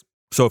replacements.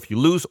 So if you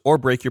lose or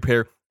break your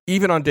pair,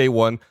 even on day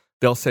one,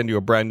 they'll send you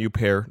a brand new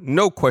pair,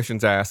 no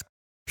questions asked.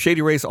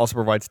 Shady Rays also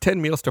provides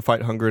 10 meals to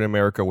fight hunger in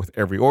America with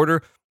every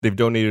order. They've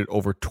donated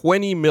over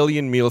 20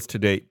 million meals to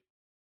date,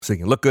 so you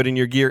can look good in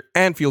your gear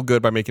and feel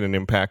good by making an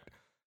impact.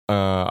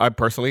 I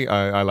personally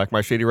like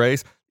my Shady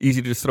Rays.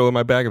 Easy to just throw in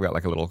my bag. I've got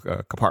like a little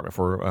compartment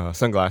for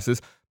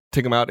sunglasses.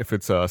 Take them out if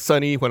it's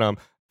sunny when I'm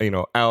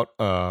out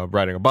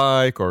riding a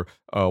bike or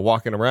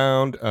walking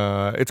around.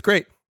 It's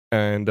great.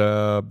 And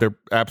they're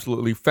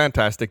absolutely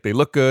fantastic. They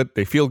look good.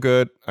 They feel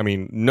good. I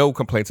mean, no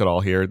complaints at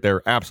all here.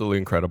 They're absolutely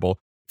incredible.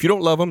 If you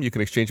don't love them, you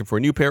can exchange them for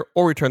a new pair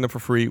or return them for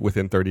free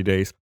within 30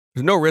 days.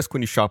 There's no risk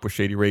when you shop with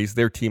Shady Rays.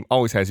 Their team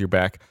always has your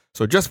back.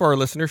 So just for our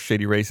listeners,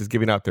 Shady Rays is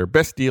giving out their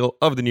best deal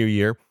of the new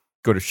year.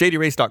 Go to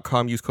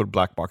shadyrays.com, use code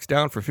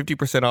BlackBoxDown for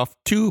 50% off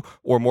 2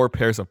 or more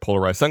pairs of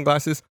polarized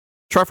sunglasses.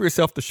 Try for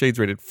yourself the shades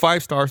rated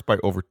 5 stars by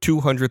over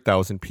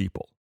 200,000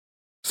 people.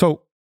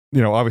 So,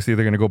 obviously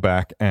they're going to go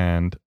back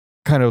and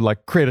kind of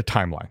like create a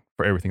timeline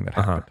for everything that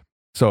happened.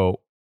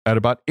 So at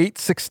about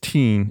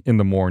 8:16 in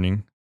the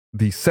morning,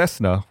 the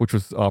Cessna, which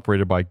was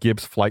operated by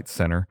Gibbs Flight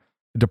Center,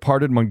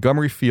 departed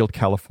Montgomery Field,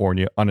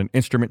 California on an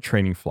instrument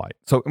training flight.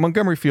 So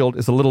Montgomery Field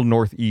is a little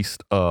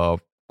northeast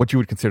of what you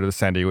would consider the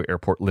San Diego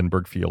Airport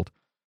Lindbergh Field.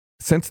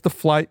 Since the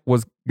flight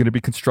was going to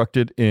be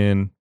constructed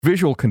in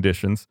visual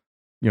conditions,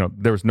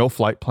 there was no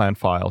flight plan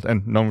filed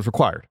and none was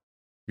required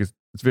because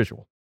it's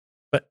visual.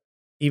 But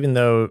even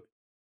though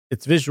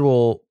it's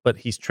visual, but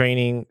he's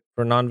training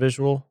for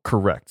non-visual?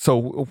 Correct.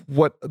 So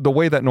the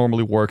way that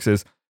normally works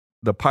is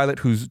the pilot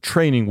who's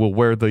training will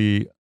wear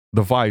the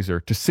visor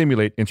to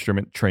simulate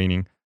instrument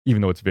training,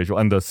 even though it's visual.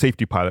 And the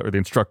safety pilot or the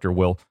instructor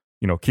will,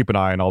 keep an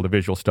eye on all the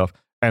visual stuff.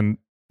 And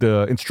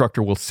the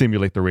instructor will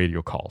simulate the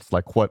radio calls,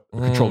 like what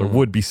the controller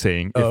would be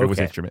saying if it was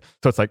instrument.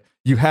 So it's like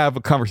you have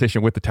a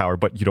conversation with the tower,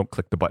 but you don't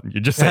click the button.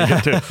 You're just saying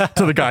it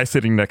to the guy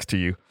sitting next to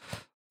you.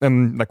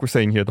 And like we're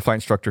saying here, the flight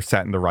instructor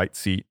sat in the right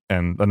seat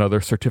and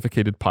another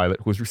certificated pilot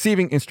who was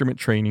receiving instrument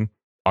training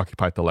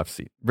occupied the left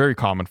seat. Very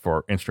common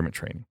for instrument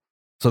training.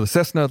 So the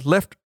Cessna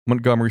left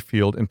Montgomery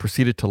Field and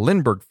proceeded to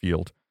Lindbergh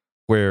Field,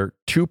 where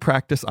 2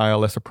 practice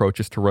ILS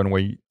approaches to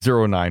runway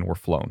 09 were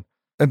flown.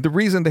 And the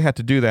reason they had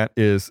to do that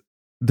is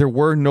there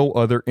were no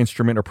other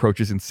instrument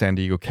approaches in San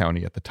Diego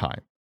County at the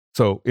time.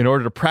 So in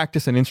order to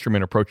practice an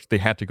instrument approach, they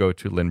had to go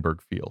to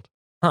Lindbergh Field.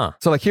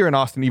 So like here in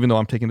Austin, even though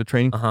I'm taking the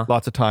training,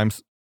 lots of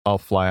times I'll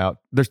fly out.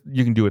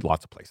 You can do it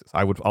lots of places.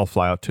 I'll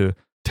fly out to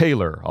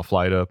Taylor. I'll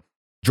fly to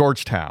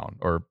Georgetown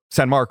or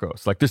San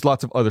Marcos. Like there's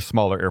lots of other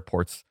smaller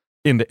airports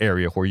in the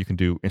area where you can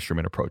do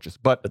instrument approaches.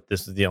 But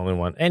this is the only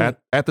one. And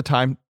at the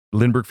time,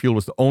 Lindbergh Field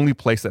was the only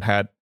place that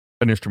had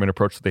an instrument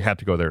approach, so they had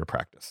to go there to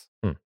practice.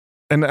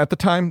 And at the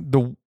time,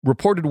 the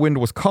reported wind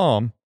was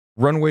calm.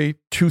 Runway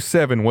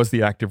 27 was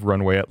the active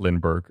runway at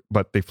Lindbergh,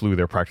 but they flew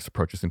their practice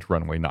approaches into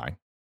runway 9.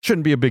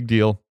 Shouldn't be a big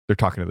deal. They're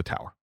talking to the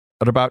tower.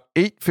 At about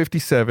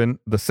 8:57,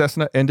 the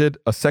Cessna ended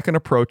a second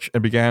approach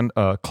and began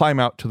a climb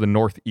out to the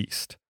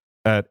northeast.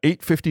 At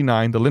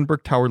 8:59, the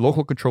Lindbergh Tower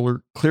local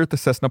controller cleared the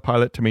Cessna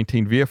pilot to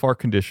maintain VFR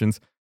conditions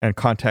and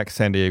contact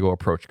San Diego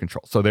approach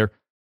control. So they're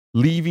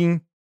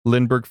leaving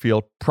Lindbergh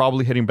Field,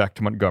 probably heading back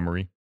to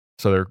Montgomery.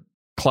 So they're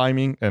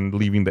climbing and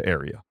leaving the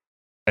area.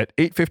 At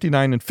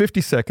 8:59 and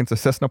 50 seconds, the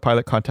Cessna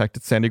pilot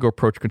contacted San Diego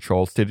approach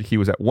control, stated he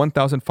was at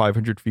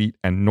 1,500 feet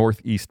and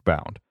northeast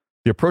bound.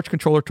 The approach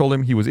controller told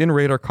him he was in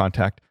radar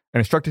contact and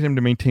instructed him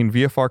to maintain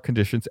VFR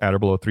conditions at or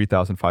below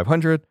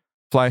 3,500,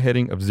 fly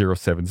heading of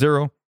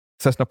 070.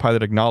 Cessna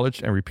pilot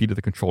acknowledged and repeated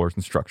the controller's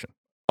instruction.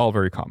 All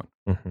very common.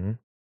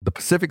 The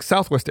Pacific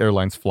Southwest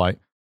Airlines flight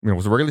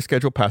was a regularly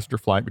scheduled passenger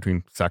flight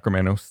between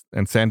Sacramento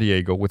and San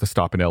Diego with a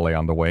stop in LA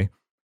on the way.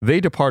 They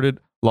departed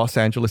Los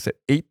Angeles at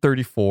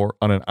 8:34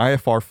 on an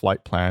IFR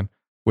flight plan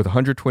with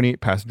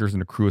 128 passengers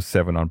and a crew of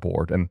 7 on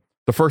board. And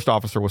the first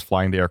officer was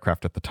flying the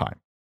aircraft at the time.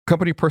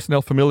 Company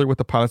personnel familiar with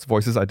the pilot's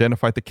voices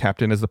identified the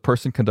captain as the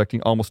person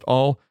conducting almost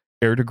all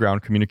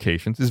air-to-ground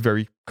communications. Is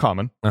very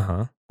common.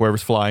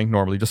 Whoever's flying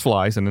normally just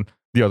flies, and then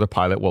the other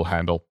pilot will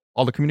handle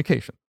all the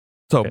communication.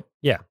 So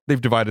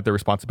they've divided their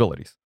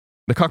responsibilities.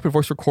 The cockpit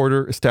voice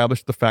recorder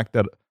established the fact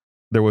that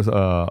there was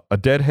a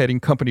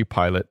deadheading company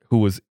pilot who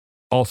was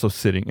also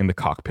sitting in the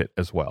cockpit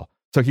as well.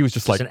 So he was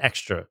just like an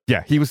extra.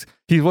 Yeah,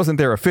 he wasn't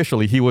there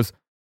officially. He was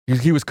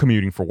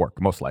commuting for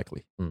work, most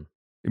likely.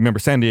 Remember,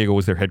 San Diego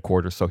was their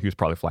headquarters, so he was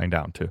probably flying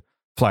down to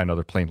fly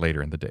another plane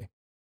later in the day.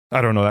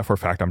 I don't know that for a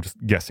fact. I'm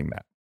just guessing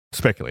that.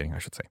 Speculating, I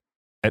should say.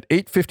 At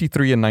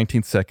 8:53 and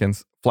 19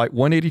 seconds, Flight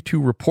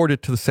 182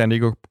 reported to the San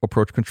Diego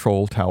Approach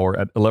Control Tower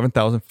at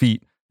 11,000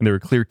 feet, and they were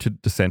cleared to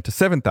descend to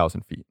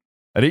 7,000 feet.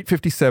 At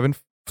 8:57,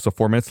 so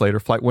 4 minutes later,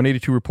 Flight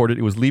 182 reported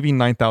it was leaving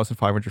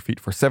 9,500 feet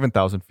for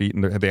 7,000 feet,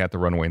 and they had the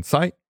runway in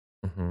sight.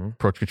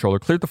 Approach controller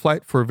cleared the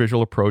flight for a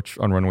visual approach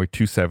on runway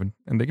 27,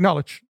 and they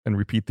acknowledge and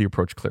repeat the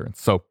approach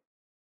clearance. So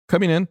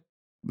coming in,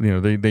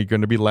 they're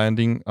going to be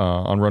landing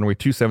on runway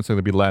 27, so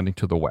they'll be landing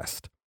to the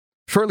west.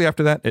 Shortly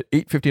after that, at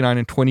 8:59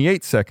 and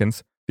 28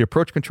 seconds, the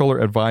approach controller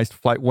advised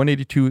Flight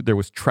 182 there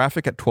was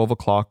traffic at 12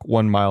 o'clock,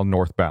 1 mile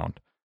northbound.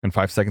 And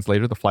 5 seconds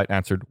later, the flight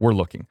answered, "We're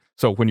looking."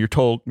 So when you're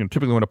told,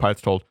 typically when a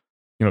pilot's told,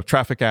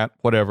 traffic at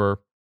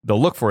whatever,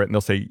 they'll look for it and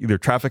they'll say either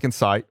traffic in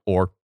sight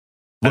or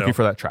looking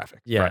for that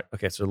traffic. Yeah. Right.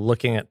 Okay. So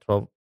looking at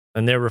 12,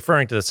 and they're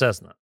referring to the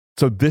Cessna.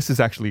 So this is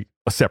actually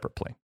a separate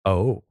plane.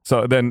 Oh.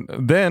 So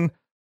then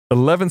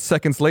 11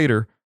 seconds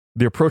later,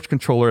 the approach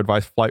controller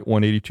advised Flight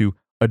 182,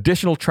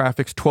 additional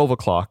traffic's 12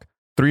 o'clock,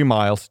 3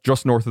 miles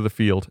just north of the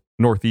field,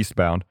 northeast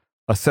bound.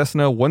 A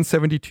Cessna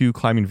 172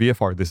 climbing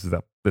VFR. This is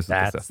the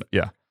Cessna.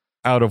 Yeah.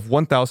 Out of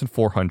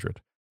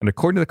 1,400. And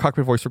according to the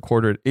cockpit voice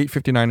recorder at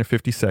 8:59 and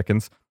 50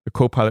 seconds, the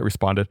co-pilot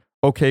responded,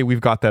 "Okay,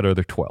 we've got that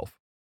other 12.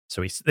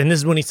 So then this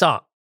is when he saw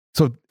it.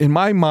 So in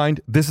my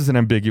mind, this is an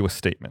ambiguous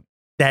statement.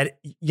 That,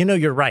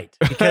 you're right.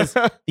 Because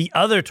the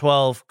other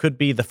 12 could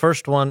be the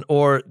first one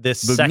or the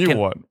second new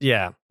one.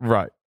 Yeah.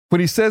 Right.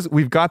 When he says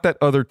we've got that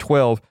other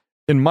 12,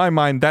 in my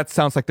mind, that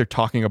sounds like they're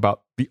talking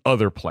about the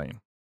other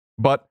plane.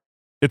 But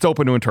it's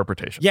open to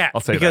interpretation. Yeah.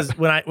 I'll say because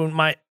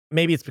that.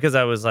 maybe it's because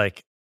I was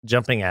like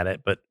jumping at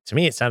it, but to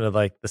me it sounded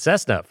like the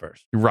Cessna at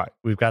first. Right.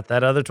 We've got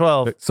that other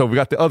 12. So we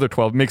got the other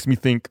 12. Makes me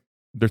think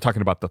they're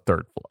talking about the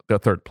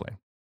third plane.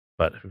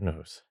 But who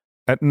knows?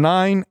 At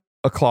 9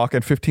 o'clock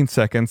and 15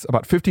 seconds,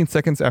 about 15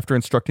 seconds after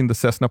instructing the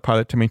Cessna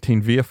pilot to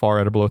maintain VFR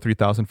at or below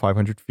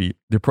 3,500 feet,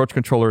 the approach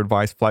controller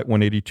advised Flight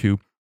 182,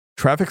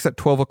 traffic's at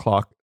 12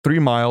 o'clock, 3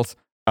 miles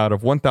out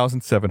of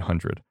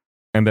 1,700.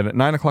 And then at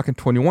 9 o'clock and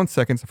 21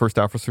 seconds, the first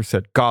officer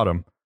said, "Got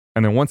him."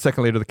 And then 1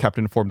 second later, the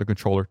captain informed the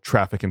controller,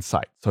 "Traffic in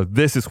sight." So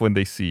this is when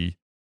they see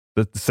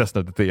the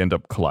Cessna that they end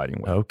up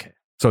colliding with. Okay.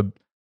 So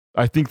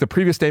I think the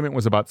previous statement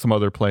was about some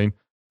other plane.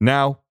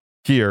 Now,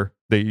 here,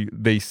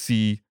 they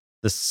see,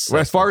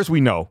 as far as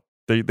we know,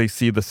 they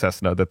see the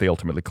Cessna that they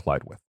ultimately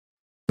collide with.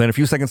 Then a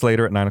few seconds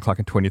later, at 9 o'clock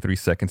and 23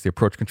 seconds, the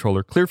approach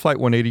controller cleared Flight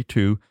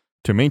 182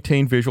 to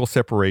maintain visual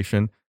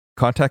separation,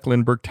 contact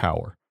Lindbergh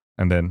Tower.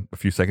 And then a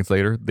few seconds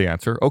later, they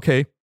answer,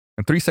 "Okay."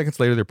 And 3 seconds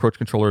later, the approach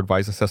controller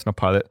advised the Cessna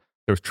pilot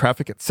there was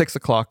traffic at 6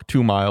 o'clock,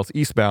 2 miles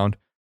eastbound,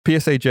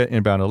 PSA jet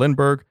inbound to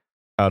Lindbergh,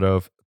 out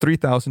of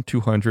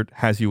 3,200,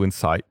 has you in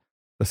sight.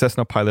 The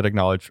Cessna pilot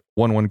acknowledged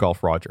 11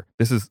 Golf Roger.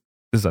 This is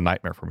a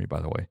nightmare for me,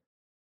 by the way.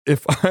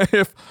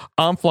 If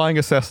I'm flying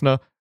a Cessna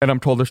and I'm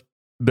told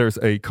there's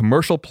a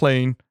commercial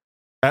plane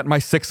at my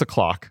 6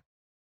 o'clock,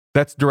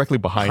 that's directly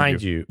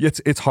behind you.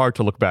 It's hard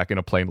to look back in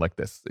a plane like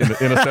this.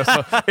 In a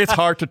Cessna, it's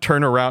hard to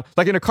turn around.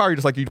 Like in a car,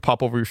 you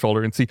pop over your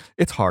shoulder and see.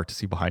 It's hard to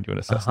see behind you in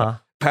a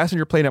Cessna.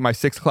 Passenger plane at my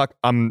 6 o'clock,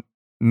 I'm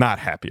not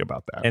happy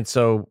about that. And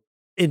so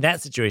in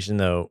that situation,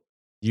 though,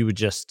 you would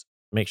just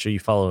make sure you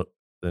follow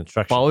the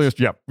instructions.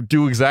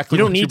 Do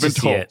exactly what you've been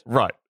told. You don't need to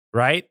see it.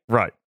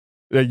 Right.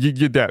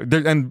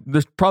 And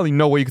there's probably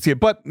no way you can see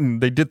it, but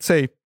they did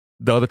say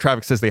the other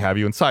traffic says they have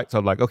you in sight. So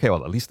I'm like, okay,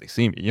 well, at least they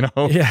see me,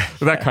 Yeah.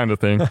 That kind of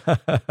thing.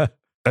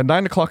 At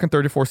 9 o'clock and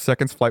 34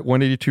 seconds, Flight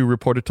 182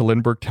 reported to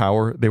Lindbergh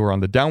Tower. They were on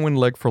the downwind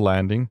leg for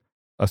landing.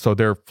 So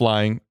they're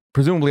flying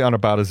presumably on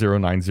about a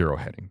 090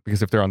 heading,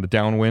 because if they're on the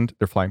downwind,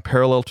 they're flying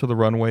parallel to the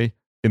runway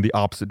in the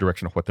opposite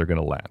direction of what they're going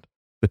to land.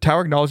 The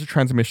tower acknowledged the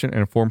transmission and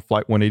informed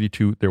Flight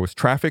 182 there was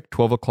traffic,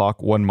 12 o'clock,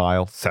 1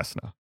 mile,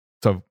 Cessna.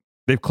 So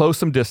they've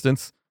closed some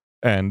distance,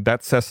 and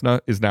that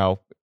Cessna is now,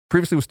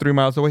 previously was 3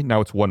 miles away,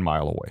 now it's 1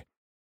 mile away.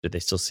 Did they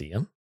still see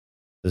him?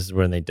 This is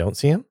when they don't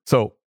see him?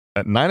 So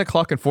at 9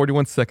 o'clock and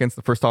 41 seconds,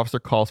 the first officer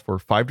calls for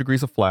 5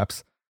 degrees of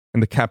flaps,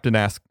 and the captain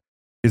asked,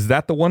 "Is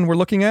that the one we're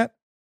looking at?"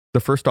 The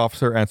first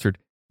officer answered,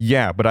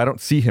 "Yeah, but I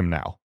don't see him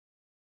now."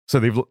 So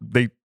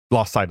they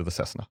lost sight of the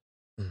Cessna.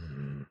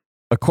 Mm.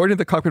 According to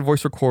the cockpit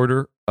voice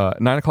recorder,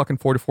 9 o'clock and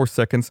 44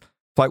 seconds,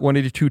 Flight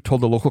 182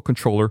 told the local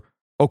controller,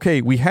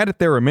 "Okay, we had it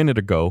there a minute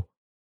ago,"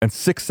 and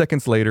 6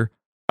 seconds later,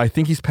 "I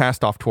think he's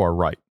passed off to our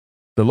right."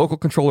 The local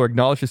controller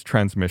acknowledges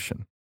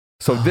transmission.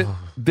 So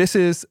this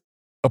is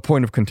a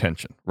point of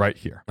contention right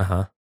here.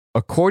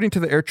 According to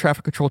the air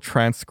traffic control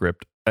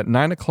transcript, at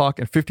 9 o'clock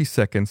and 50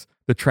 seconds,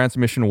 the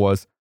transmission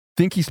was,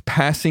 think he's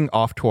passing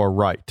off to our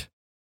right.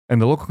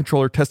 And the local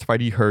controller testified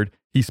he heard,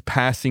 he's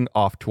passing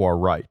off to our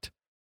right.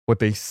 What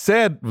they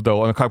said,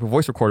 though, on the cockpit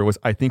voice recorder was,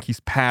 I think he's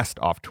passed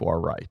off to our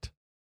right.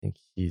 I think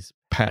he's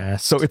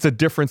passed. So it's a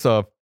difference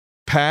of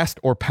passed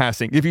or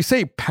passing. If you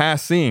say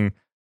passing,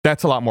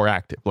 that's a lot more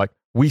active. Like,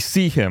 we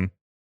see him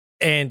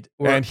and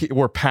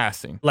we're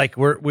passing. Like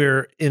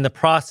we're in the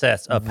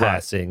process of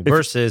passing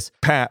versus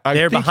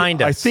they're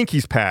behind us. I think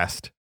he's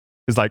passed.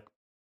 It's like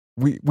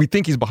we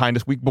think he's behind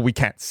us, but we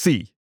can't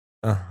see.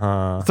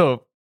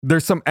 So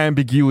there's some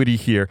ambiguity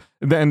here.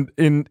 Then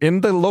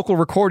in the local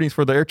recordings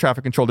for the air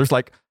traffic control, there's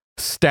like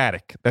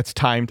static that's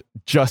timed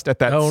just at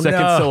that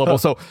second syllable.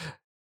 So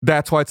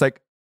that's why it's like,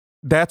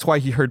 that's why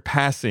he heard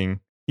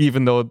passing,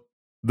 even though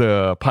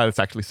the pilots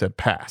actually said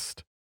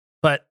passed.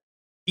 But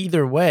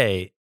either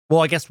way, well,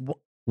 I guess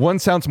one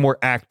sounds more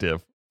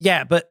active.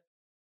 Yeah, but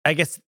I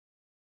guess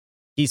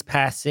he's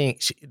passing.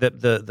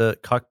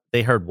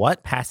 They heard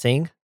what?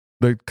 Passing?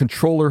 The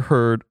controller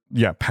heard,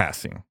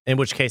 passing. In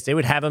which case, they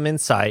would have him in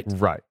sight.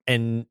 Right.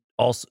 And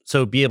also,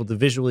 so be able to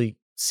visually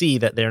see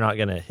that they're not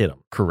going to hit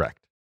him.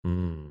 Correct.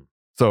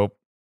 So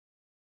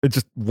it's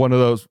just one of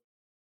those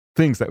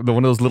things, one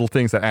of those little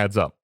things that adds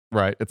up,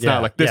 right? It's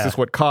not like this is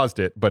what caused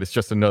it, but it's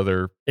just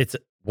another. It's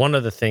one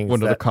of the things.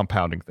 One of the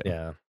compounding things.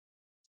 Yeah.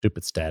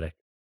 Stupid static.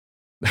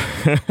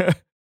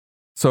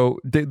 So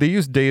they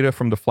use data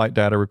from the flight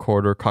data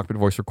recorder, cockpit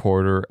voice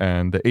recorder,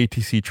 and the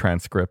ATC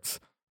transcripts.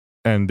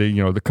 And they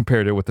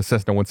compared it with the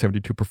Cessna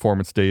 172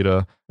 performance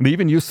data. And they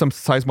even used some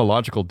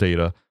seismological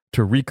data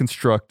to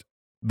reconstruct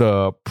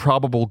the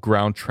probable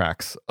ground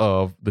tracks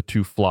of the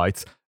two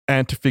flights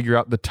and to figure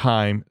out the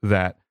time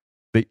that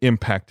they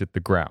impacted the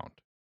ground.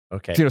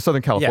 Okay. So,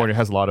 Southern California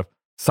has a lot of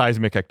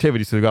seismic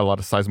activity, so they've got a lot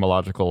of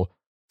seismological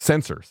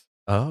sensors.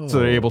 So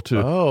they're able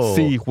to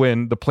see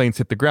when the planes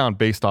hit the ground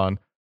based on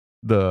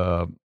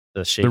the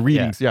shape, the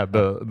readings,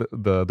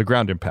 the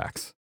ground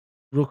impacts.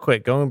 Real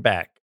quick, going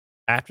back,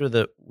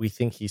 after we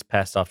think he's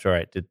passed off to our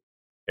right, did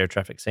air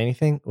traffic say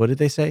anything? What did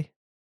they say?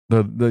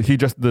 The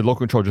local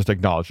control just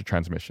acknowledged the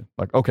transmission.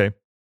 Like, okay.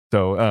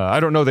 So I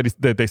don't know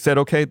that they said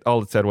okay.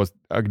 All it said was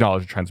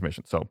acknowledge the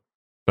transmission. So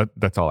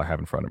that's all I have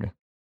in front of me.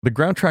 The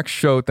ground tracks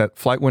showed that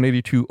Flight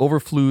 182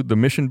 overflew the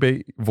Mission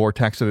Bay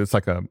vortex, so it's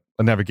like a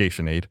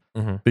navigation aid.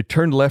 They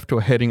turned left to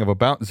a heading of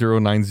about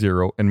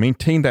 090 and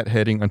maintained that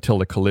heading until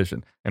the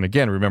collision. And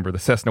again, remember, the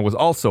Cessna was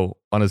also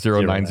on a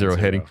 090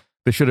 heading.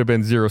 They should have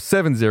been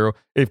 070.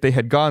 If they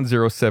had gone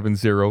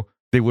 070,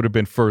 they would have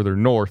been further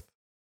north,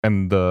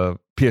 and the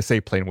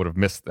PSA plane would have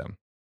missed them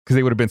because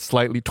they would have been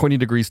slightly 20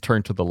 degrees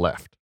turned to the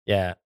left.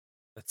 Yeah,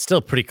 it's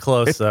still pretty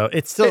close, though.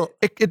 It's still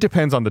it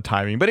depends on the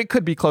timing, but it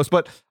could be close.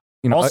 But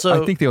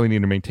also, I think they only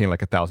need to maintain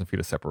like 1,000 feet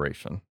of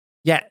separation.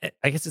 Yeah,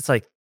 I guess it's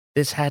like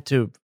this had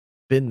to have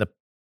been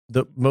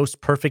the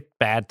most perfect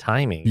bad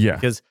timing. Yeah,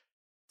 because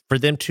for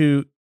them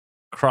to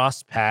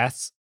cross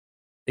paths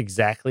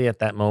exactly at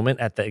that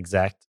moment at the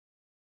exact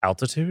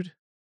altitude,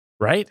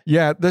 right?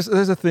 Yeah, there's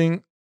a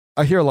thing.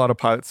 I hear a lot of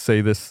pilots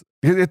say this.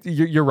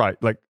 You're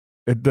right. Like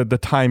the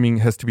timing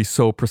has to be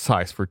so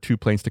precise for two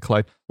planes to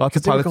collide. Lots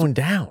of pilots going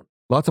down.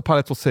 Lots of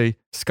pilots will say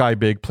sky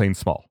big, plane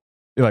small.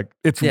 Like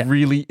it's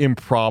really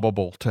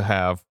improbable to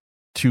have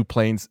two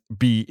planes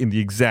be in the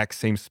exact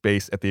same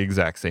space at the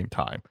exact same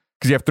time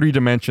because you have 3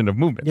 dimension of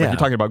movement. Yeah. Like you're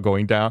talking about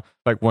going down.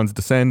 Like one's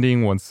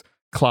descending, one's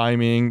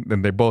climbing.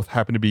 Then they both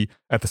happen to be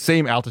at the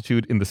same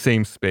altitude in the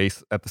same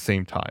space at the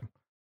same time.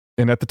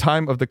 And at the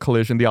time of the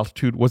collision, the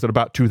altitude was at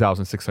about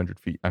 2,600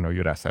 feet. I know you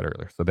had asked that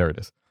earlier, so there it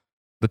is.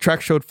 The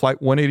track showed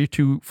Flight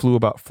 182 flew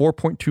about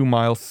 4.2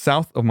 miles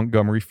south of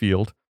Montgomery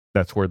Field.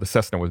 That's where the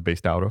Cessna was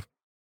based out of.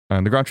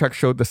 And the ground track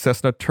showed the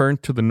Cessna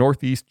turned to the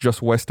northeast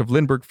just west of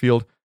Lindbergh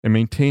Field and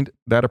maintained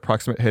that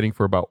approximate heading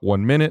for about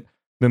 1 minute.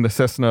 Then the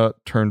Cessna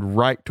turned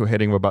right to a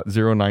heading of about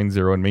 090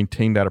 and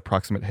maintained that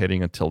approximate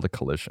heading until the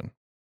collision.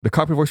 The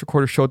cockpit voice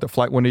recorder showed that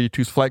Flight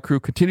 182's flight crew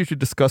continued to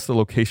discuss the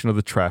location of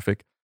the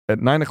traffic.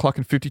 At 9 o'clock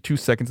and 52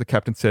 seconds, the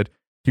captain said,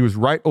 he was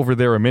right over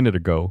there a minute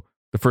ago.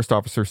 The first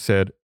officer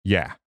said,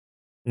 yeah.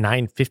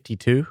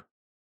 9:52?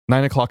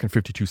 9 o'clock and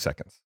 52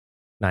 seconds.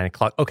 9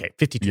 o'clock. Okay,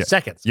 52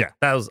 seconds. Yeah.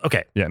 That was,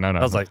 okay. Yeah, no.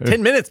 I was like,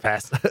 10 minutes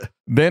passed.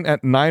 Then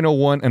at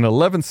 9:01 and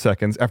 11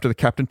 seconds, after the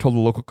captain told the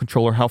local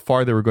controller how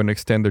far they were going to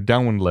extend their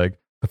downwind leg,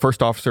 the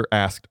first officer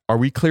asked, are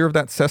we clear of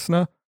that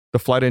Cessna? The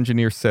flight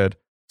engineer said,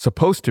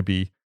 supposed to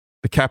be.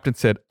 The captain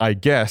said, I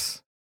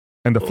guess.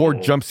 And the 4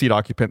 jump seat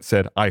occupant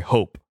said, I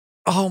hope.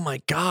 Oh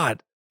my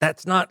God.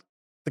 That's not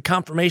the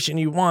confirmation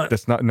you want.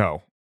 That's not,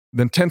 no.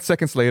 Then 10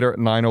 seconds later, at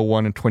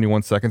 9:01 and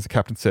 21 seconds, the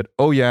captain said,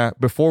 oh yeah,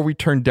 before we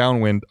turned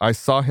downwind, I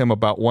saw him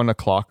about 1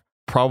 o'clock,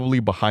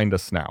 probably behind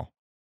us now.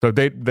 So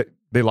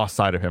they lost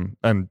sight of him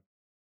and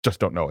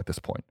just don't know at this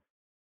point.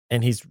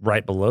 And he's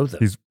right below them.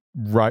 He's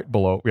right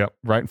below,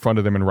 right in front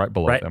of them and right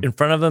below them. Right in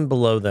front of them,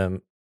 below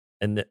them.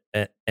 and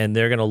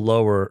they're going to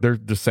lower. They're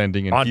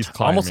descending and he's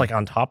climbing. Almost like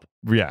on top.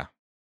 Yeah.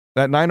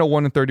 At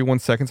 9:01 and 31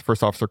 seconds, the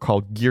first officer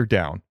called gear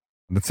down.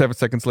 And then 7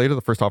 seconds later,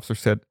 the first officer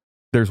said,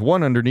 there's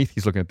one underneath.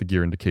 He's looking at the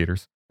gear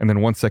indicators. And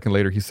then 1 second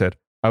later, he said,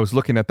 I was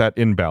looking at that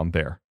inbound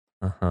there.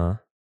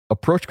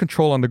 Approach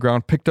control on the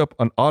ground picked up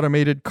an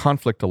automated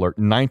conflict alert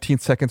 19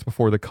 seconds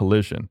before the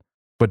collision,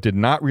 but did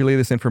not relay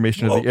this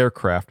information to the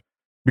aircraft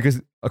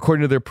because,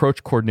 according to the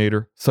approach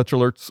coordinator, such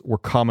alerts were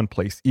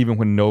commonplace even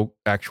when no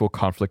actual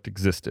conflict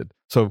existed.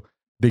 So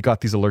they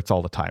got these alerts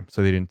all the time,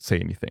 so they didn't say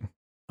anything.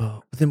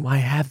 Oh, but then why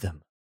have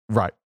them?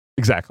 Right,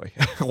 exactly.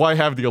 Why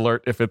have the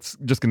alert if it's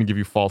just going to give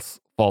you false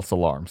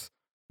alarms?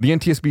 The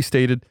NTSB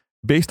stated,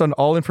 based on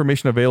all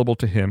information available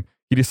to him,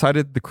 he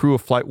decided the crew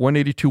of Flight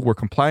 182 were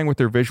complying with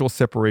their visual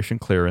separation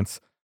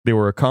clearance. They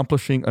were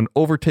accomplishing an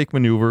overtake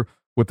maneuver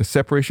with the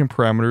separation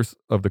parameters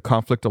of the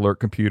conflict alert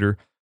computer,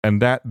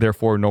 and that,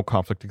 therefore, no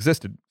conflict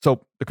existed.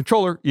 So the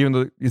controller, even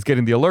though he's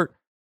getting the alert,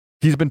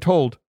 he's been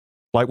told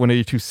Flight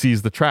 182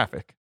 sees the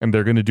traffic, and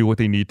they're going to do what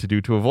they need to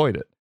do to avoid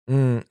it.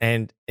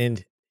 And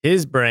in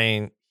his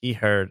brain, he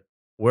heard,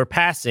 we're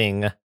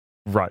passing.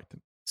 Right.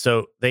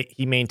 So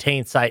he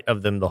maintained sight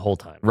of them the whole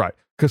time. Right.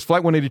 Because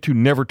Flight 182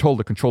 never told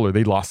the controller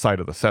they lost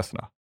sight of the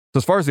Cessna. So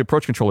as far as the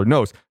approach controller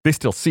knows, they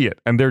still see it,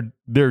 and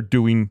they're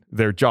doing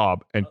their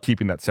job and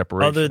keeping that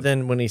separation. Other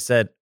than when he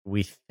said,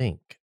 we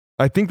think.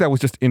 I think that was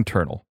just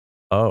internal.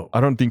 Oh.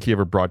 I don't think he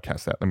ever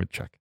broadcast that. Let me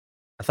check.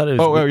 I thought it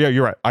was... Oh, yeah,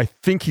 you're right. I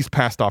think he's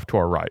passed off to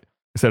our right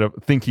instead of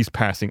think he's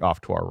passing off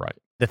to our right.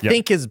 The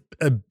think is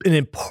an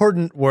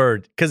important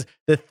word because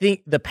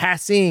the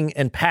passing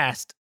and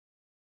past,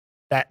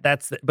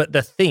 but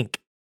the think.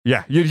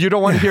 Yeah, you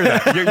don't want to hear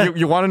that.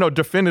 you want to know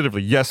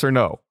definitively, yes or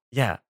no.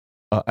 Yeah.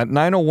 At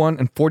 9:01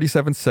 and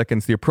 47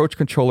 seconds, the approach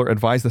controller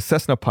advised the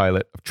Cessna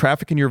pilot of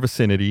traffic in your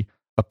vicinity.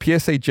 A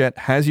PSA jet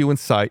has you in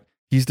sight.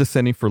 He's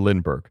descending for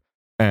Lindbergh.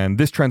 And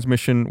this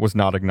transmission was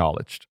not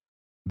acknowledged.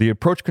 The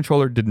approach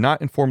controller did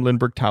not inform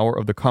Lindbergh Tower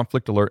of the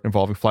conflict alert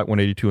involving Flight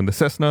 182 and the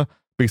Cessna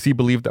because he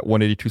believed that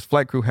 182's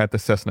flight crew had the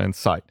Cessna in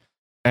sight.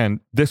 And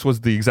this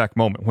was the exact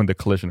moment when the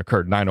collision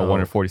occurred, 9:01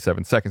 and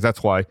 47 seconds.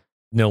 That's why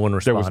no one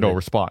responded. There was no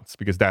response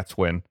because that's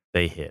when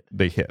they hit.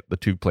 The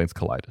two planes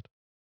collided.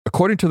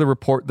 According to the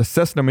report, the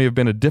Cessna may have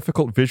been a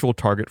difficult visual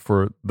target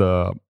for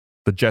the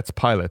jet's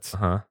pilots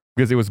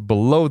because it was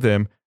below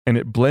them and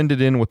it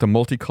blended in with the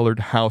multicolored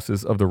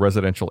houses of the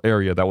residential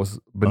area that was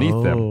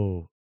beneath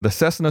them. The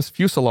Cessna's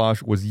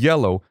fuselage was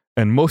yellow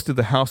and most of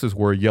the houses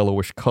were a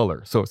yellowish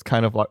color. So it's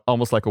kind of like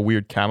almost like a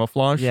weird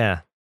camouflage.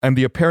 Yeah. And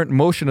the apparent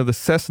motion of the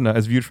Cessna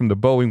as viewed from the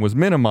Boeing was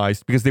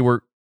minimized because they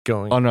were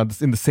going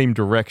in the same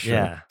direction.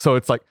 Yeah. So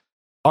it's like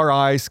our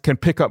eyes can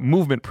pick up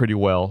movement pretty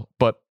well,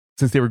 but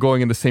since they were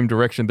going in the same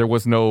direction, there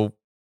was no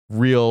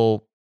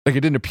real, like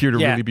it didn't appear to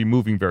really be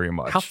moving very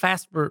much. How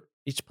fast were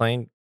each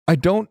plane? I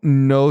don't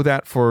know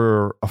that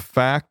for a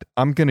fact.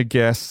 I'm going to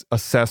guess a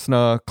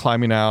Cessna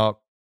climbing out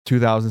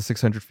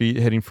 2,600 feet,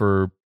 heading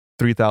for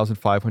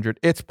 3,500.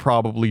 It's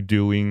probably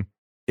doing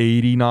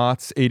 80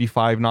 knots,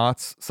 85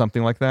 knots,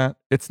 something like that.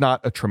 It's not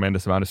a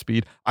tremendous amount of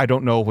speed. I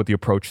don't know what the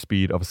approach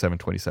speed of a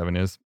 727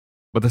 is,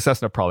 but the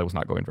Cessna probably was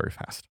not going very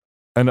fast.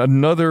 And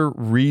another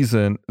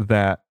reason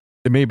that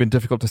it may have been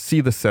difficult to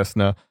see the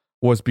Cessna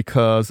was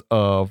because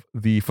of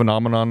the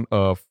phenomenon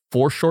of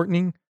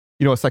foreshortening.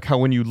 You know, it's like how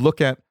when you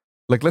look at,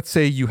 like, let's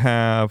say you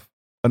have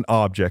an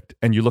object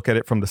and you look at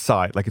it from the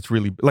side, like it's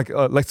really, like,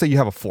 let's say you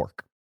have a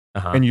fork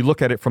and you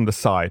look at it from the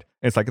side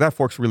and it's like that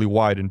fork's really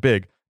wide and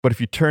big. But if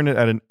you turn it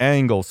at an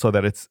angle so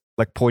that it's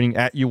like pointing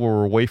at you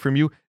or away from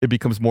you, it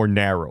becomes more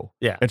narrow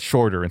and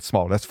shorter and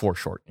smaller. That's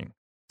foreshortening.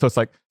 So it's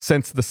like,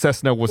 since the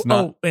Cessna was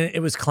not... Oh, and it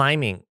was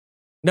climbing.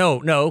 No,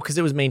 because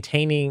it was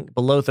maintaining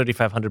below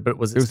 3,500, but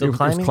was it still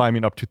climbing? It was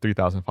climbing up to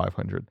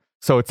 3,500.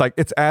 So it's like,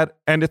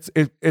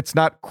 it's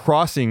not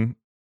crossing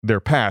their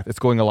path. It's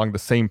going along the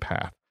same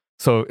path.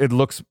 So it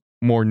looks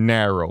more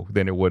narrow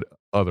than it would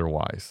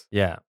otherwise.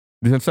 Yeah.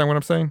 Do you understand what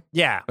I'm saying?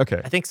 Yeah.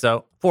 Okay. I think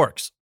so.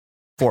 Forks.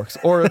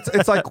 Or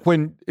it's like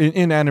when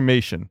in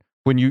animation,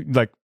 when you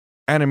like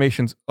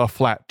animation's a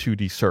flat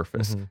 2D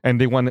surface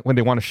and when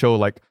they want to show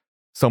like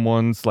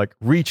someone's like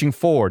reaching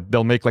forward,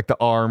 they'll make like the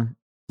arm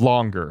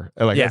longer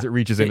like as it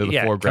reaches into the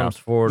foreground. Comes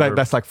forward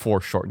that's like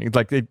foreshortening. It's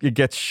like it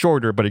gets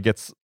shorter, but it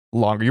gets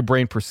longer. Your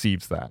brain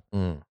perceives that.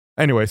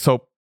 Anyway,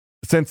 so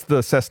since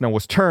the Cessna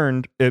was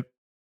turned, it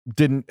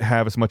didn't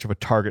have as much of a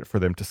target for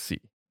them to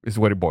see, is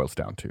what it boils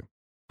down to.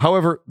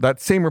 However,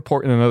 that same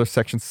report in another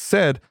section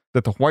said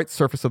that the white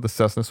surface of the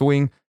Cessna's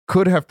wing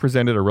could have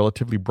presented a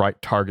relatively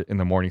bright target in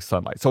the morning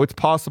sunlight. So it's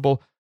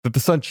possible that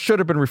the sun should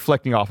have been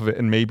reflecting off of it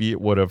and maybe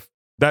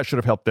that should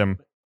have helped them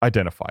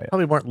identify it.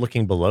 Probably weren't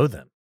looking below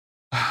them.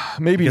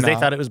 Maybe because not. They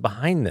thought it was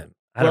behind them.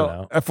 I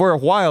don't know. For a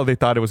while, they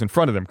thought it was in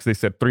front of them because they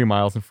said 3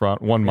 miles in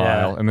front, 1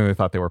 mile, and then they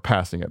thought they were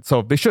passing it.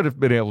 So they should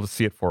have been able to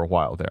see it for a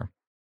while there.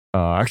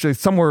 Actually,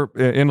 somewhere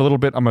in a little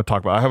bit, I'm going to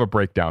talk about, I have a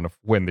breakdown of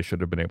when they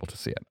should have been able to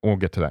see it. We'll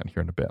get to that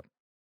here in a bit.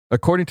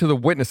 According to the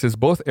witnesses,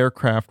 both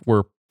aircraft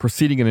were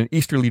proceeding in an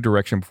easterly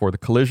direction before the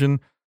collision.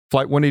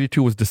 Flight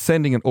 182 was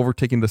descending and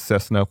overtaking the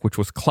Cessna, which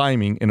was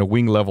climbing in a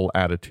wing level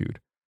attitude.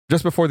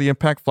 Just before the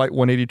impact, Flight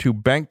 182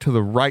 banked to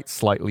the right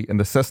slightly, and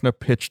the Cessna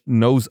pitched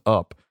nose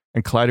up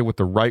and collided with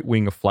the right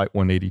wing of Flight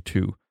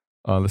 182.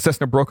 The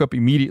Cessna broke up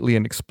immediately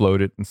and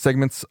exploded, and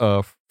segments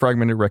of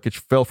fragmented wreckage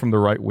fell from the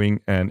right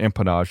wing and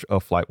empennage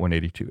of Flight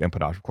 182.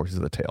 Empennage, of course, is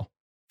the tail.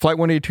 Flight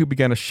 182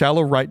 began a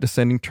shallow right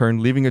descending turn,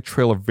 leaving a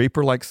trail of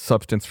vapor-like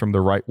substance from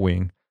the right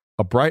wing.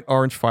 A bright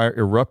orange fire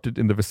erupted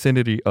in the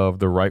vicinity of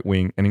the right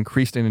wing and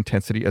increased in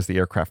intensity as the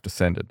aircraft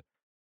descended.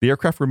 The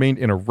aircraft remained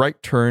in a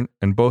right turn,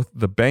 and both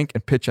the bank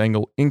and pitch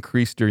angle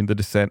increased during the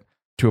descent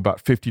to about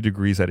 50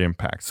 degrees at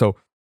impact. So,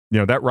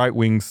 that right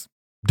wing's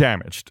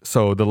damaged.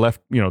 So the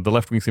left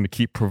wing's going to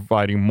keep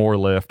providing more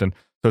lift, and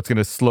so it's going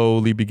to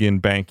slowly begin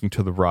banking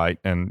to the right,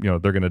 and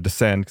they're going to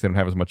descend because they don't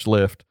have as much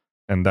lift,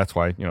 and that's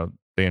why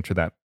they enter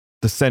that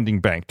descending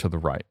bank to the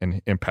right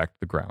and impact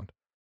the ground.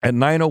 At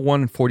 9:01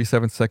 and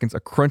 47 seconds, a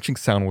crunching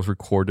sound was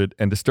recorded,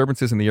 and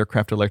disturbances in the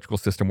aircraft electrical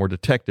system were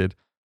detected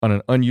on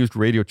an unused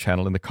radio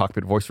channel in the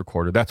cockpit voice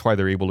recorder. That's why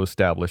they're able to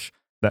establish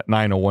that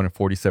 9:01 and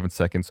 47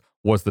 seconds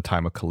was the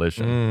time of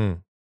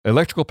collision.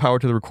 Electrical power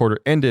to the recorder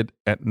ended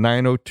at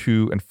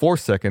 9:02 and 4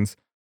 seconds,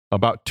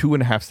 about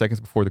 2.5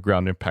 seconds before the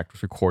ground impact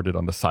was recorded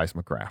on the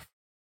seismograph.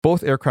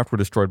 Both aircraft were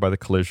destroyed by the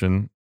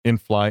collision,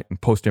 in-flight and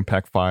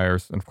post-impact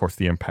fires, and of course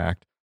the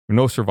impact.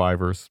 No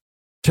survivors.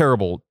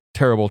 Terrible,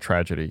 terrible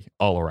tragedy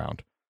all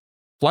around.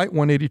 Flight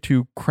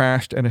 182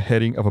 crashed at a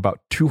heading of about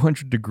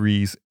 200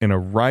 degrees in a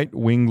right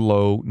wing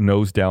low,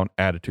 nose down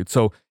attitude.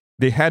 So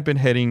they had been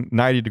heading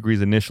 90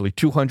 degrees initially.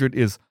 200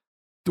 is,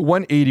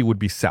 180 would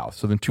be south.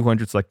 So then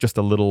 200 is like just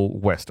a little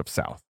west of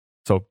south.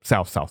 So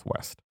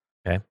south-southwest.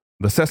 Okay.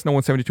 The Cessna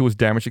 172 was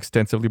damaged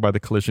extensively by the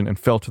collision and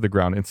fell to the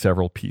ground in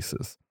several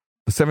pieces.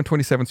 The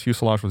 727's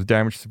fuselage was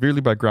damaged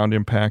severely by ground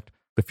impact.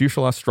 The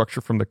fuselage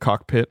structure from the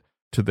cockpit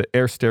to the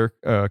air stair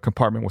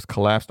compartment was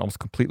collapsed, almost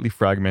completely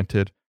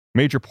fragmented.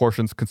 Major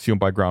portions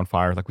consumed by ground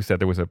fire. Like we said,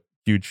 there was a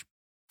huge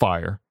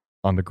fire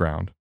on the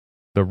ground.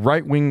 The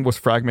right wing was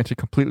fragmented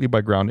completely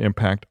by ground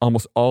impact.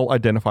 Almost all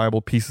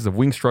identifiable pieces of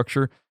wing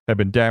structure had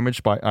been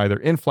damaged by either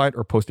in-flight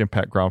or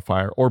post-impact ground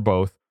fire, or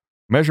both.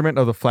 Measurement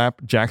of the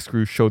flap jack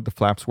screws showed the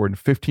flaps were in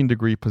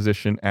 15-degree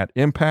position at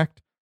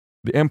impact.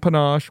 The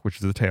empennage, which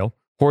is the tail,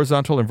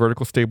 horizontal and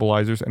vertical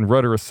stabilizers, and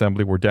rudder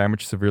assembly were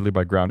damaged severely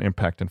by ground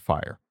impact and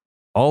fire.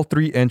 All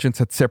three engines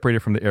had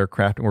separated from the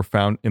aircraft and were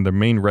found in the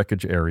main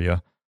wreckage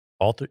area.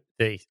 All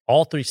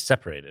three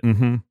separated.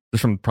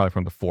 Just probably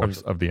from the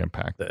force of the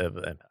impact.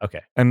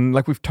 Okay. And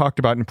like we've talked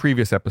about in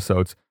previous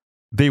episodes,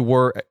 they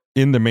were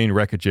in the main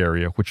wreckage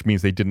area, which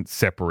means they didn't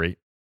separate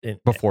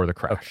before the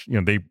crash.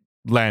 Okay. They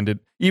landed,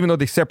 even though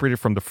they separated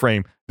from the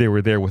frame, they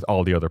were there with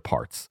all the other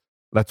parts.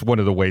 That's one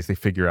of the ways they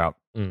figure out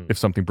if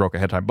something broke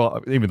ahead of time.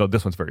 But even though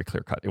this one's very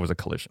clear cut, it was a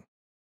collision.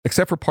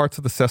 Except for parts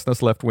of the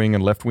Cessna's left wing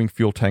and left wing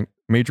fuel tank,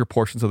 major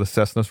portions of the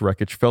Cessna's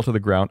wreckage fell to the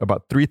ground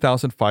about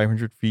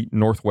 3,500 feet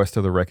northwest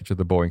of the wreckage of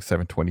the Boeing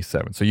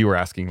 727. So you were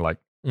asking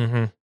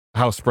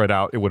how spread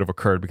out it would have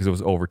occurred because it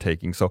was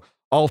overtaking. So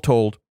all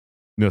told,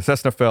 the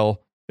Cessna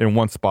fell in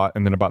one spot,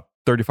 and then about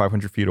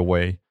 3,500 feet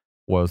away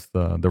was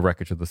the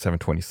wreckage of the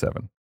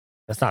 727.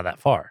 That's not that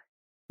far.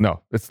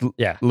 No, it's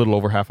a little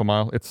over half a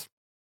mile. It's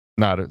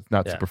not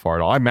super far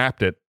at all. I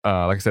mapped it.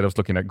 Like I said, I was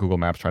looking at Google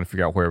Maps trying to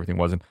figure out where everything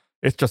was, and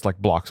it's just like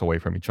blocks away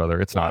from each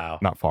other. It's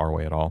not far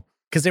away at all.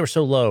 Because they were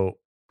so low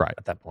right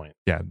at that point.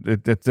 Yeah,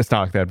 it's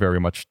not like they had very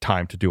much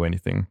time to do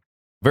anything.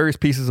 Various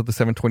pieces of the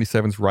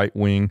 727's right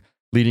wing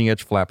leading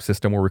edge flap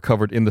system were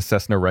recovered in the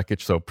Cessna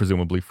wreckage, so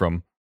presumably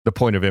from the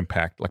point of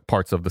impact, like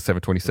parts of the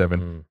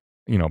 727,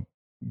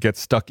 get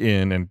stuck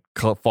in and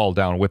fall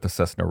down with the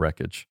Cessna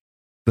wreckage.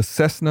 The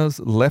Cessna's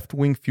left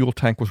wing fuel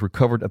tank was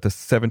recovered at the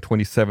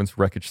 727's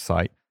wreckage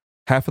site.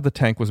 Half of the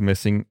tank was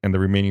missing, and the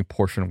remaining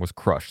portion was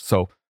crushed.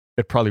 So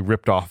it probably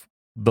ripped off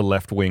the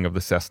left wing of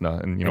the Cessna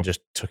and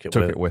just took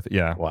it with it.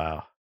 Yeah.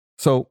 Wow.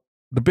 So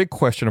the big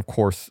question, of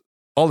course,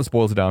 all this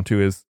boils down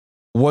to is,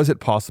 was it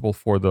possible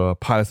for the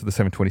pilots of the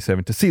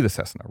 727 to see the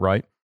Cessna,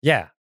 right?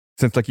 Yeah.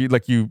 Since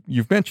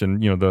you've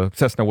mentioned, the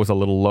Cessna was a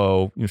little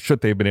low.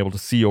 Should they have been able to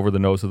see over the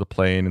nose of the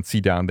plane and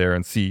see down there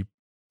and see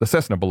the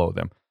Cessna below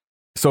them?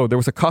 So there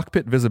was a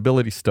cockpit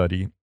visibility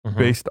study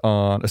based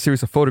on a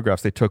series of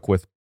photographs they took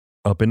with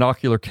a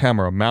binocular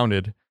camera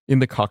mounted in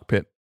the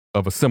cockpit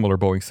of a similar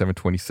Boeing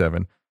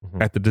 727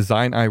 at the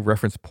design eye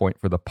reference point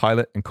for the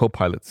pilot and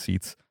co-pilot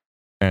seats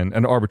and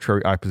an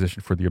arbitrary eye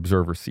position for the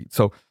observer seat.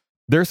 So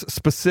there's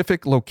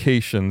specific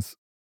locations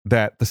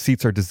that the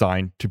seats are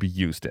designed to be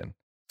used in.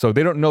 So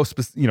they don't know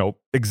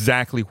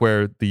exactly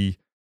where the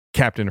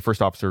captain and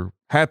first officer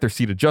had their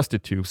seat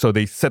adjusted to. So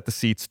they set the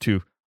seats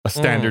to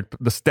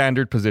the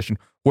standard position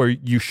where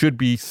you should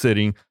be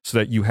sitting so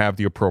that you have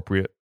the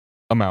appropriate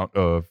amount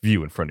of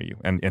view in front of you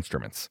and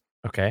instruments.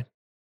 Okay.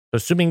 So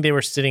assuming they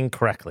were sitting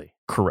correctly.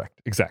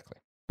 Correct. Exactly.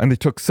 And they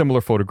took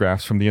similar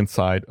photographs from the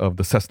inside of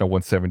the Cessna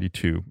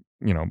 172,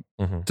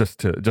 just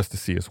to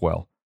see as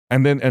well.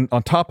 And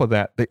on top of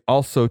that, they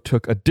also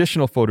took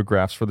additional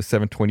photographs for the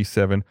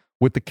 727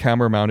 with the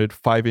camera mounted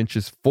 5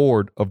 inches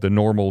forward of the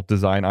normal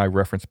design eye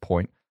reference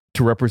point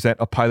to represent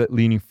a pilot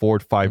leaning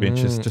forward 5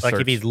 inches to like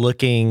search. if he's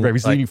looking. Right,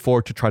 he's leaning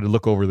forward to try to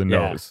look over the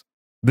Yeah. nose.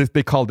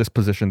 They call this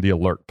position the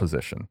alert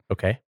position.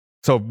 Okay.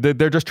 So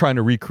they're just trying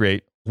to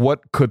recreate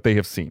what could they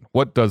have seen?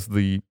 What does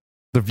the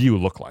view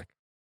look like?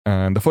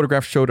 And the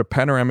photograph showed a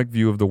panoramic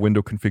view of the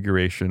window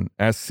configuration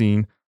as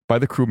seen by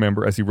the crew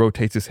member as he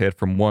rotates his head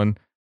from one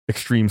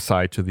extreme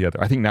side to the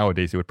other. I think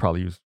nowadays they would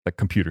probably use like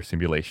computer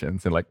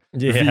simulations and like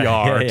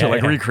VR to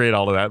like recreate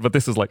all of that. But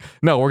this is like,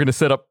 no, we're going to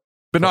set up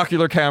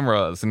binocular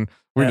cameras and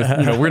we're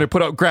going to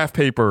put out graph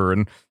paper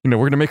and we're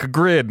going to make a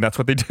grid, and that's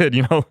what they did.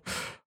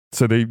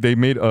 So they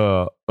made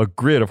a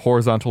grid of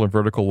horizontal and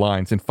vertical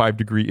lines in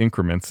 5-degree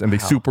increments, and they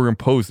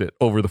superimposed it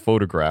over the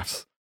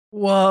photographs.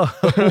 Whoa.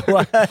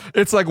 What?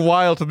 It's like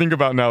wild to think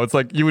about now. It's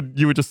like you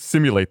would just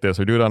simulate this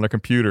or do it on a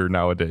computer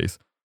nowadays.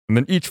 And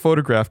then each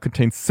photograph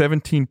contains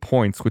 17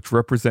 points, which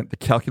represent the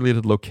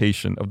calculated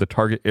location of the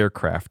target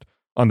aircraft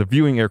on the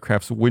viewing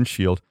aircraft's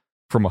windshield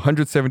from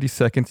 170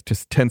 seconds to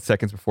 10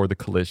 seconds before the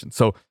collision.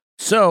 So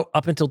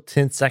up until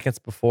 10 seconds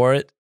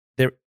before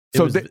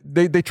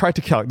they tried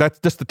to calculate. That's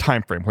just the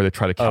time frame where they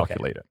try to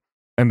calculate it.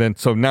 And then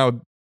so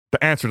now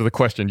the answer to the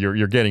question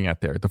you're getting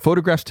at there. The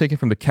photographs taken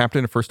from the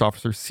captain and first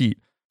officer's seat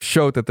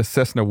showed that the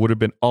Cessna would have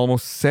been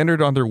almost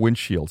centered on their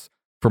windshields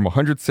from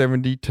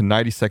 170 to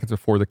 90 seconds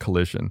before the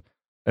collision.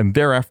 And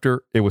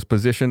thereafter, it was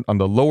positioned on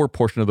the lower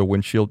portion of the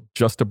windshield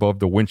just above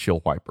the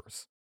windshield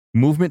wipers.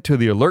 Movement to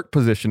the alert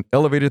position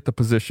elevated the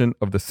position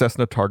of the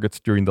Cessna targets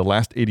during the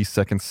last 80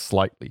 seconds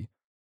slightly.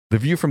 The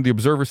view from the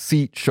observer's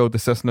seat showed the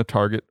Cessna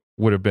target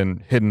would have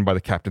been hidden by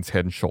the captain's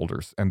head and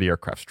shoulders and the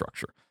aircraft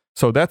structure.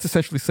 So that's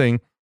essentially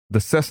saying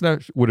the Cessna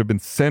would have been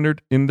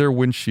centered in their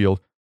windshield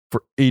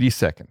for 80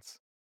 seconds,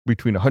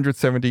 between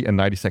 170 and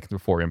 90 seconds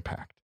before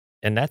impact.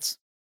 And that's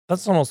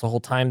almost the whole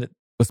time.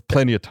 That's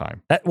plenty of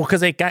time. Because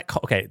they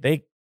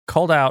they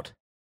called out,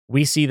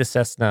 we see the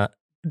Cessna.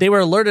 They were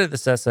alerted at the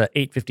Cessna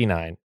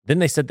 8:59. Then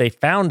they said they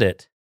found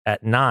it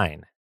at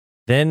 9.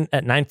 Then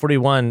at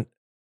 9:41,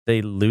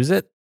 they lose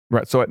it.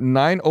 Right. So at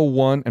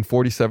 9:01 and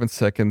 47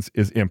 seconds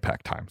is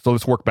impact time. So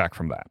let's work back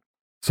from that.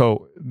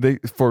 So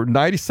for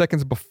 90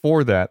 seconds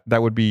before that,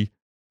 that would be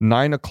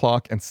 9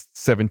 o'clock and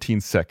 17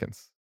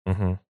 seconds.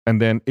 Mm-hmm.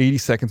 And then 80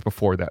 seconds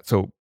before that.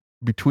 So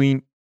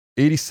between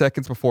 80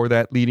 seconds before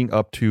that, leading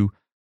up to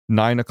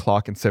 9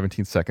 o'clock and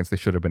 17 seconds, they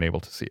should have been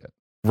able to see it.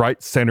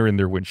 Right center in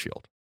their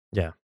windshield.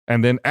 Yeah.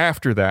 And then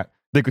after that,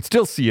 they could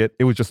still see it.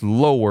 It was just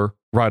lower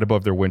right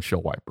above their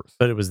windshield wipers.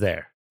 But it was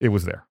there. It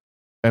was there.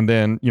 And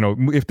then,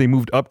 if they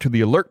moved up to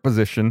the alert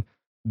position,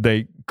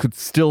 they could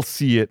still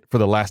see it for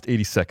the last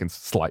 80 seconds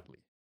slightly.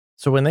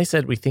 So when they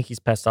said we think he's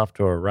passed off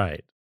to our right,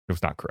 it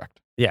was not correct.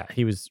 Yeah,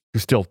 he was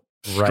still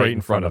straight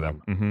in front of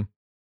them. Mm-hmm.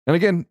 And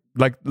again,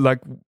 like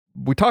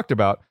we talked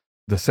about,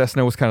 the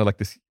Cessna was kind of like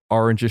this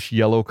orangish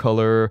yellow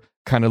color,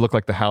 kind of looked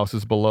like the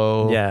houses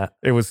below. Yeah.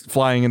 It was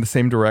flying in the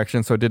same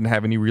direction, so it didn't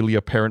have any really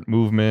apparent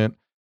movement.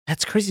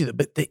 That's crazy.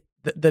 But the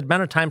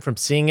amount of time from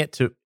seeing it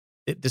to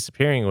it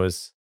disappearing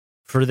was,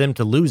 for them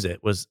to lose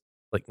it, was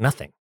like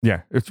nothing.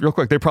 Yeah, it's real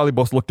quick. They probably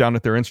both looked down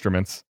at their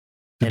instruments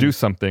to do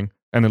something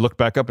and then looked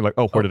back up and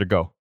like, where did it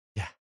go?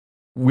 Yeah.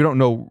 We don't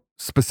know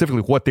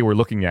specifically what they were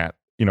looking at,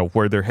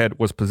 where their head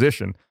was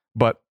positioned,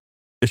 but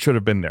it should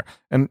have been there.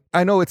 And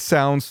I know it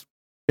sounds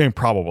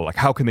improbable. Like,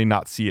 how can they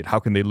not see it? How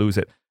can they lose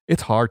it?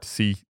 It's hard to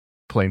see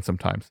planes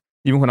sometimes.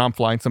 Even when I'm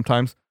flying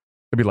sometimes,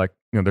 it'd be like,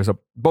 there's a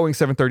Boeing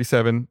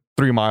 737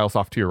 3 miles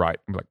off to your right.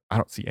 I'm like, I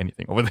don't see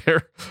anything over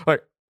there.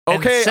 Like,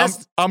 okay,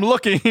 I'm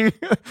looking.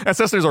 And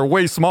Cessnas are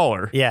way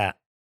smaller. Yeah.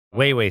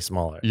 Way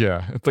smaller.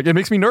 Yeah. It's like, it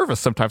makes me nervous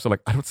sometimes. I'm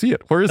like, I don't see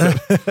it. Where is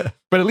it?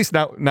 But at least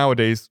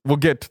nowadays, we'll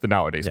get to the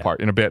nowadays part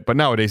in a bit. But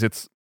nowadays,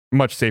 it's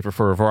much safer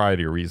for a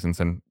variety of reasons.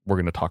 And we're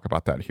going to talk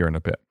about that here in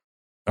a bit.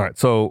 All right.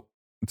 So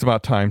it's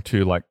about time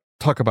to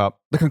talk about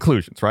the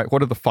conclusions, right?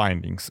 What are the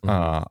findings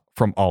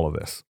from all of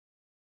this?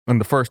 And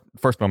the first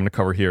one I'm going to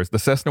cover here is the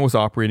Cessna was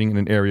operating in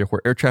an area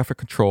where air traffic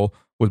control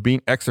was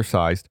being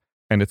exercised,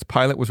 and its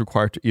pilot was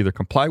required to either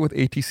comply with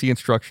ATC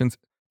instructions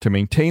to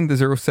maintain the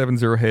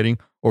 070 heading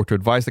or to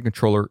advise the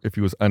controller if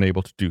he was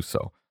unable to do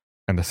so.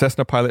 And the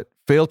Cessna pilot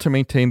failed to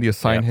maintain the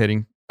assigned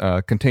heading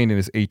contained in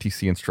his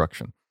ATC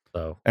instruction.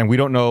 And we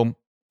don't know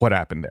what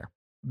happened there.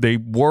 They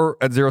were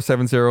at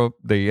 070,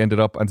 they ended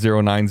up at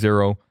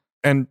 090,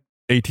 and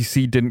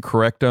ATC didn't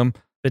correct them.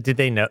 But did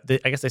they know?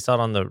 I guess they saw it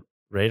on the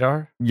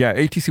radar? Yeah,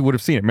 ATC would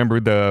have seen it. Remember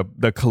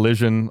the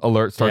collision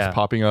alert starts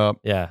popping up?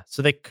 Yeah,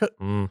 so they could...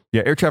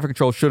 Yeah, air traffic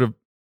control should have,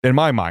 in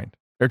my mind,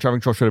 air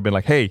traffic control should have been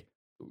like, hey,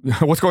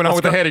 what's going on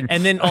with the heading?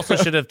 And then also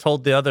should have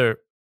told the other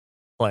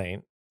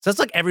plane. So it's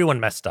like everyone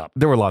messed up.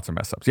 There were lots of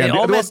mess ups. Yeah, they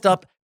all messed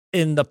up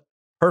in the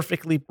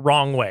perfectly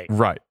wrong way.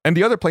 Right. And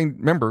the other plane,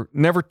 remember,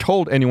 never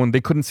told anyone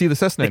they couldn't see the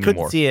Cessna anymore. They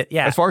couldn't see it,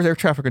 yeah. As far as air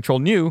traffic control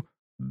knew,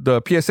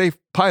 the PSA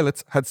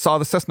pilots had saw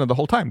the Cessna the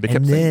whole time. They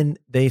kept saying,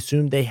 they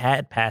assumed they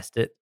had passed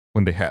it.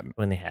 When they hadn't.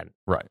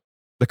 Right.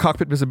 The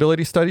cockpit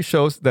visibility study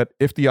shows that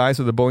if the eyes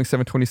of the Boeing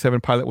 727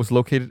 pilot was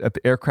located at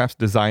the aircraft's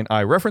design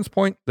eye reference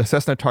point, the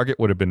Cessna target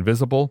would have been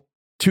visible.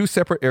 2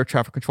 separate air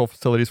traffic control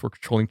facilities were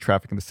controlling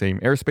traffic in the same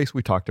airspace.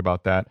 We talked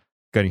about that.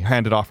 Getting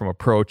handed off from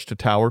approach to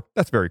tower.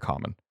 That's very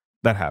common.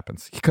 That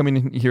happens. You come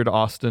in here to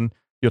Austin,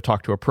 you'll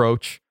talk to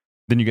approach,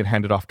 then you get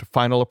handed off to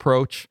final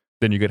approach,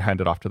 then you get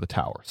handed off to the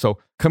tower. So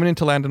coming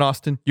into land in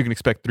Austin, you can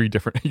expect you're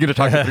going to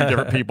talk to 3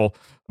 different people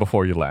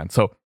before you land.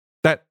 So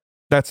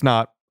that's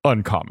not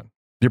uncommon.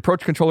 The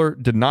approach controller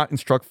did not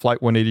instruct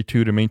Flight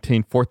 182 to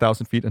maintain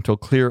 4,000 feet until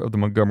clear of the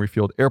Montgomery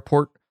Field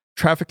Airport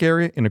traffic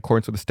area in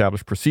accordance with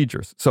established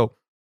procedures. So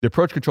the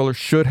approach controller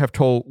should have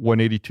told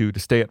 182 to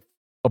stay at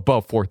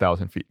above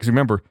 4,000 feet. Because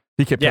remember,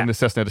 he kept telling the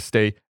Cessna to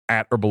stay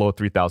at or below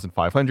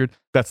 3,500.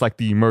 That's like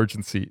the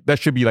emergency. That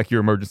should be like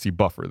your emergency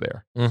buffer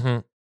there. Mm-hmm.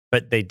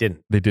 But they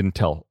didn't. They didn't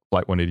tell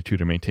Flight 182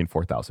 to maintain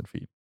 4,000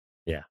 feet.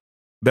 Yeah.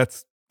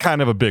 That's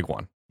kind of a big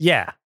one.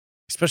 Yeah.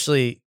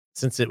 Especially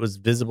since it was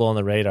visible on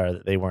the radar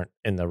that they weren't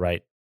in the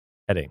right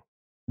heading.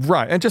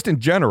 Right. And just in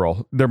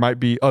general, there might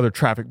be other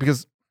traffic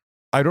because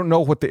I don't know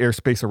what the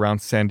airspace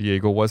around San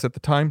Diego was at the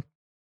time.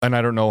 And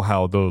I don't know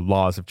how the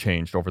laws have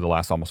changed over the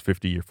last almost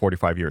 50 or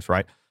 45 years,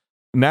 right?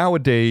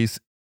 Nowadays,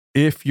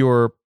 if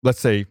you're,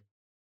 let's say,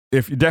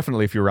 if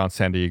you're around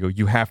San Diego,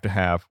 you have to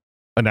have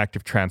an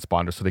active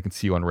transponder so they can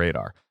see you on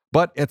radar.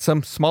 But at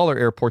some smaller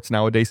airports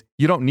nowadays,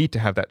 you don't need to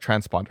have that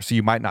transponder, so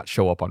you might not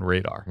show up on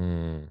radar.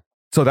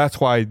 So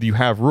that's why you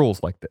have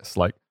rules like this.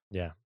 Like,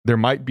 there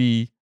might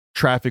be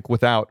traffic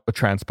without a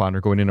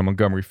transponder going into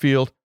Montgomery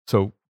Field,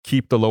 so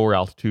keep the lower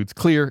altitudes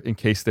clear in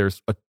case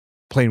there's a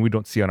plane we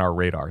don't see on our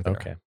radar there.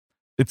 Okay.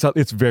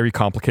 It's very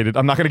complicated.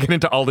 I'm not going to get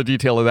into all the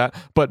detail of that,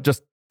 but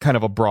just kind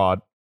of a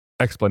broad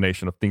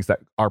explanation of things that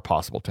are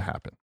possible to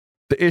happen.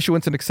 The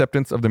issuance and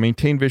acceptance of the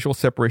maintained visual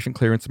separation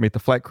clearance made the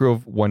flight crew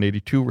of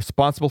 182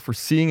 responsible for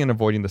seeing and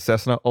avoiding the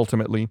Cessna.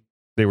 Ultimately,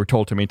 they were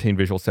told to maintain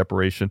visual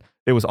separation.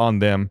 It was on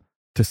them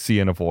to see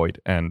and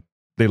avoid, and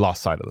they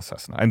lost sight of the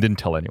Cessna and didn't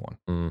tell anyone.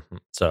 Mm-hmm.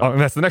 So and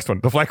that's the next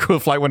one. The flight crew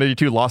of Flight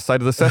 182 lost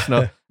sight of the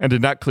Cessna and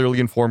did not clearly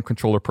inform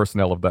controller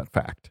personnel of that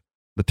fact.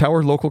 The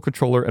tower local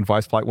controller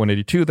advised Flight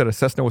 182 that a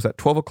Cessna was at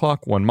 12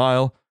 o'clock, 1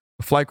 mile.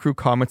 The flight crew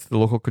comments to the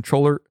local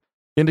controller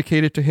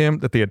indicated to him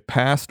that they had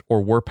passed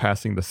or were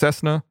passing the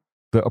Cessna.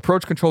 The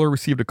approach controller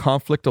received a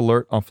conflict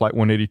alert on Flight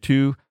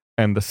 182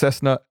 and the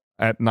Cessna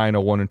at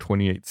 9:01 and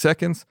 28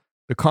 seconds.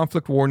 The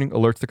conflict warning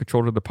alerts the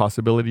controller of the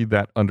possibility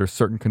that under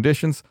certain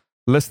conditions,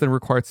 less than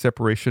required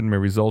separation may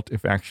result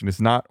if action is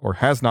not or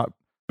has not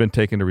been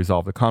taken to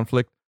resolve the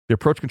conflict. The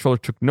approach controller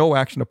took no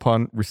action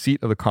upon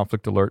receipt of the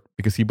conflict alert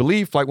because he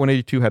believed Flight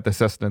 182 had the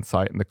Cessna in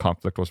sight and the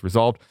conflict was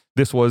resolved.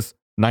 This was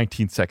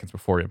 19 seconds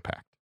before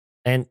impact.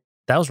 And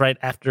that was right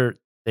after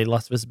they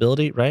lost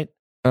visibility, right?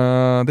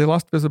 They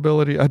lost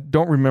visibility. I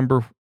don't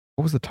remember.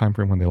 What was the time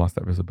frame when they lost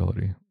that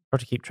visibility?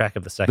 Hard to keep track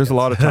of the seconds. There's a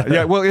lot of time.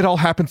 Yeah, well, it all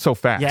happened so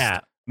fast. Yeah.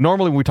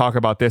 Normally when we talk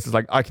about this, it's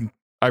like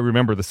I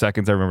remember the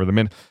seconds, I remember the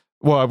minutes.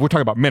 Well, we're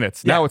talking about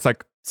minutes. Yeah. Now it's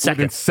like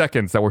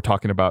seconds that we're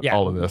talking about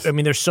all of this. I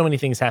mean, there's so many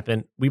things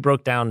happen. We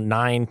broke down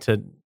 9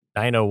 to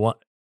 9:01.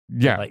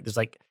 Yeah. Like there's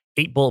like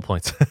 8 bullet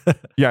points.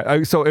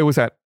 So it was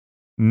at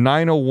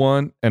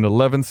 9:01 and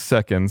 11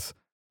 seconds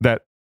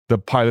that the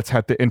pilots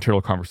had the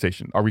internal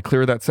conversation. Are we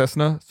clear that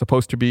Cessna?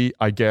 Supposed to be,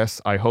 I guess,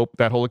 I hope,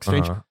 that whole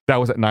exchange. That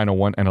was at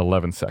 9:01 and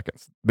 11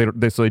 seconds.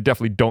 So they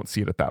definitely don't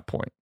see it at that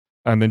point.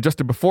 And then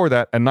just before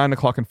that, at 9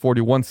 o'clock and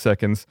 41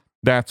 seconds,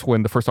 that's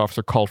when the first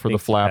officer called for the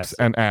flaps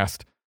and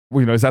asked,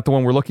 well, is that the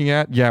one we're looking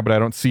at? Yeah, but I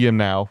don't see him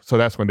now. So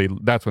that's when they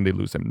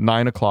lose him.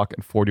 9 o'clock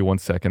and 41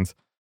 seconds.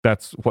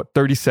 That's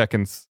 30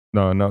 seconds.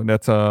 No,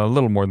 that's a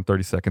little more than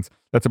 30 seconds.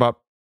 That's about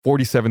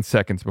 47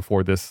 seconds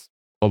before this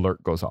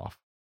alert goes off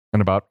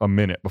and about a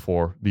minute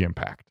before the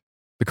impact.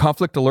 The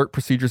conflict alert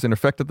procedures in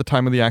effect at the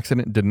time of the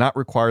accident did not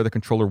require the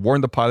controller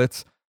warn the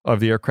pilots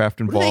of the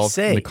aircraft involved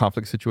in the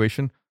conflict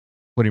situation.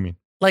 What do you mean?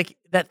 Like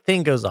that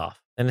thing goes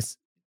off and it's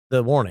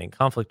the warning,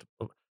 conflict.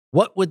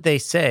 What would they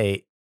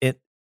say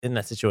in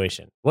that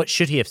situation? What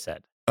should he have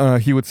said?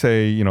 He would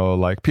say,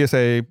 like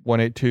PSA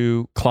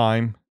 182,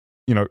 climb,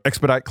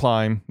 expedite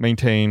climb,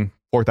 maintain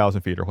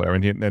 4,000 feet or whatever.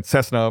 And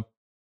Cessna,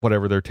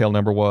 whatever their tail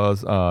number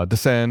was,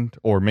 descend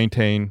or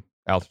maintain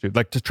altitude,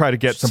 like to try to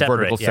get some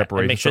vertical separation.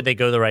 And make sure they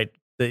go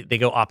they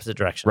go opposite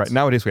directions. Right.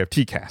 Nowadays we have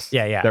TCAS.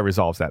 Yeah. That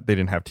resolves that. They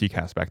didn't have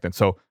TCAS back then.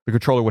 So the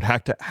controller would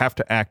have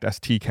to act as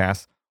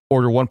TCAS,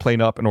 order one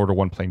plane up and order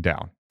one plane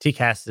down.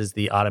 TCAS is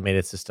the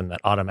automated system that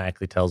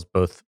automatically tells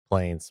both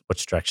planes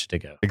which direction to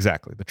go.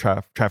 Exactly. The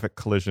traffic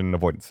collision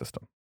avoidance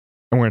system.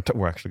 And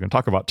we're actually going to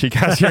talk about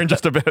TCAS here in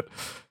just a bit.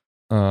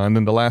 And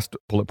then the last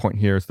bullet point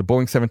here is the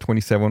Boeing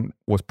 727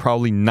 was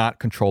probably not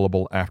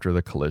controllable after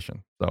the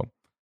collision. So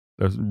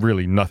there's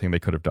really nothing they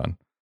could have done.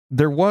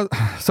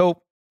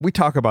 So we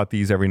talk about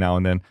these every now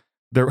and then.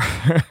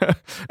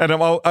 And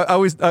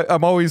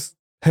I'm always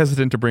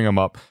hesitant to bring them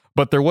up,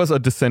 but there was a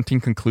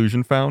dissenting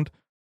conclusion found.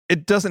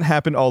 It doesn't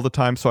happen all the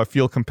time, so I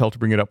feel compelled to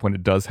bring it up when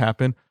it does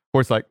happen,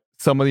 where it's like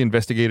some of the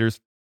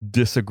investigators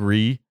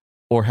disagree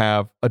or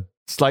have a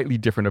slightly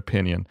different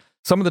opinion.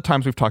 Some of the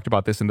times we've talked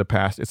about this in the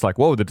past, it's like,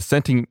 whoa, the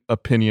dissenting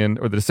opinion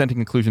or the dissenting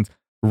conclusion's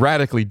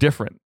radically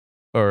different,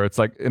 or it's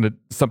like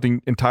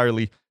something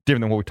entirely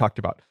different than what we talked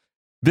about.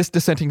 This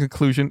dissenting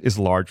conclusion is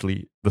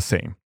largely the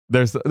same.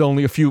 There's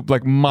only a few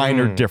like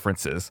minor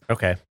differences.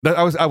 Okay.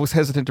 I was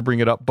hesitant to bring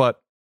it up,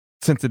 but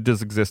since it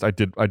does exist, I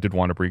did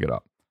want to bring it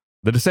up.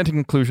 The dissenting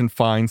conclusion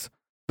finds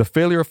the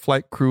failure of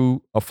flight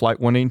crew of Flight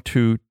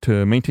 182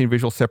 to maintain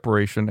visual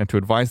separation and to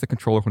advise the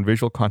controller when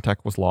visual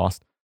contact was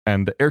lost,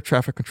 and the air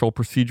traffic control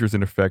procedures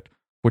in effect,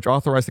 which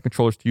authorized the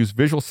controllers to use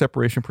visual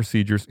separation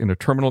procedures in a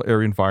terminal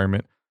area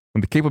environment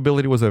when the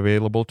capability was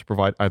available to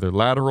provide either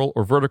lateral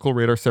or vertical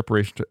radar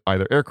separation to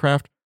either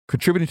aircraft,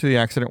 contributing to the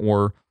accident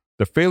were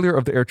the failure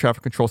of the air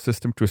traffic control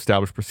system to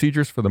establish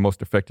procedures for the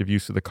most effective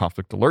use of the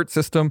conflict alert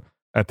system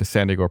at the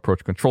San Diego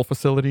Approach Control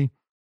Facility,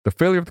 the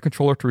failure of the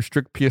controller to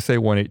restrict PSA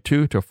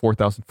 182 to a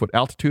 4,000-foot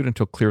altitude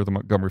until clear of the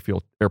Montgomery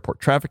Field Airport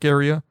traffic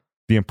area,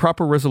 the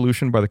improper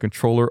resolution by the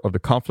controller of the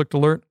conflict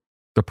alert,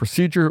 the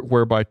procedure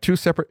whereby two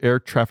separate air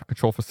traffic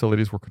control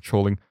facilities were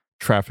controlling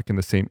traffic in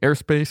the same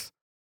airspace,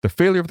 the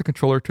failure of the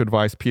controller to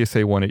advise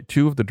PSA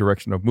 182 of the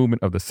direction of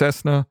movement of the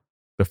Cessna,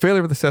 the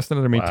failure of the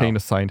Cessna to maintain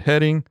assigned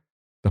heading,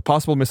 the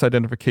possible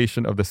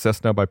misidentification of the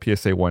Cessna by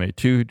PSA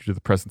 182 due to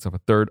the presence of a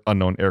third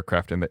unknown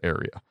aircraft in the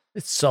area.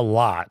 It's a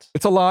lot.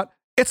 It's a lot.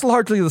 It's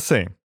largely the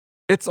same.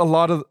 It's a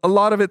lot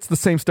of it's the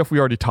same stuff we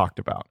already talked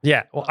about.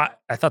 Yeah. Well,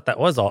 I thought that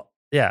was all.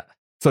 Yeah.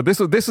 So this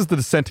is the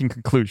dissenting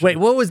conclusion. Wait,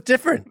 what was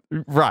different?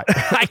 Right.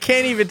 I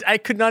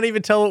could not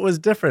even tell what was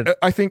different.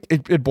 I think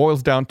it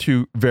boils down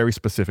to very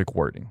specific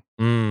wording.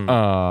 A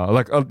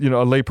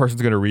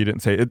layperson's going to read it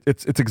and say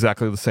it's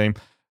exactly the same.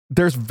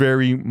 There's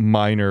very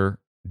minor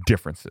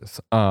differences.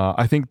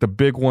 I think the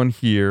big one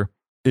here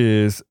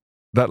is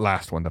that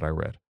last one that I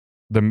read.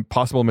 The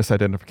possible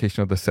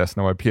misidentification of the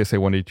Cessna by PSA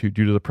 182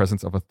 due to the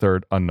presence of a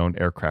third unknown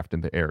aircraft in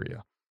the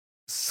area.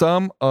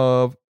 Some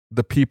of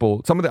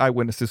the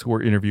eyewitnesses who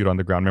were interviewed on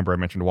the ground, remember I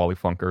mentioned Wally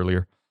Funk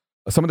earlier,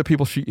 some of the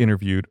people she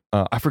interviewed,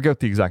 I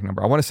forget the exact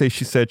number. I want to say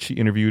she said she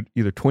interviewed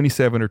either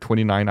 27 or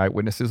 29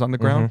 eyewitnesses on the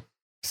ground.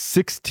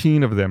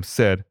 16 of them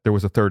said there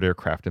was a third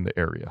aircraft in the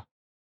area.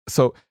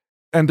 So,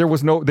 and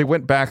they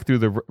went back through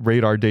the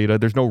radar data.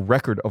 There's no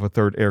record of a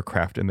third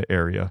aircraft in the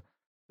area.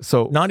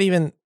 So not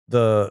even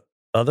the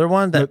other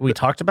one that we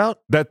talked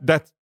about?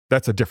 That's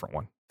a different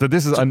one. So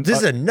this is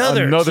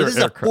another. So this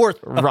is a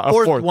fourth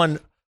one,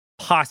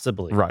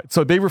 possibly. Right.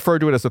 So they refer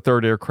to it as a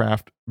third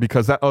aircraft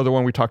because that other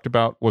one we talked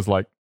about was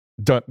like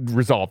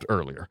resolved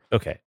earlier.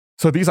 Okay.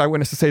 So these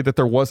eyewitnesses say that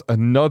there was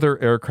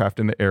another aircraft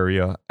in the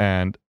area,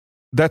 and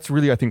that's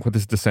really, I think, what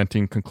this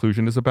dissenting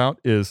conclusion is about.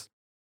 Is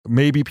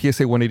maybe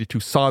PSA 182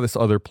 saw this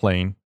other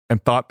plane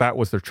and thought that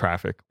was their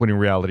traffic, when in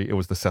reality it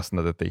was the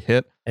Cessna that they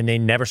hit, and they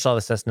never saw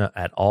the Cessna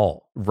at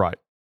all. Right.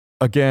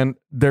 Again,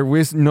 there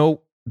was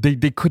they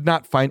could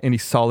not find any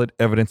solid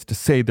evidence to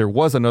say there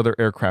was another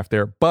aircraft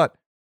there, but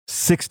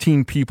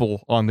 16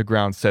 people on the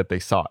ground said they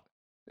saw it.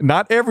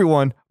 Not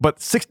everyone, but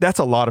that's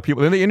a lot of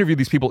people. And they interviewed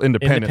these people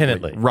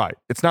independently. Right.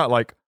 It's not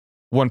like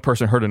one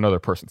person heard another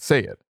person say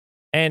it.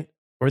 And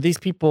were these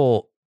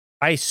people,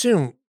 I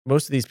assume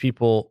most of these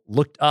people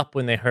looked up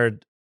when they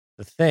heard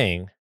the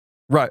thing.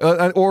 Right.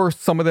 Or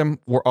some of them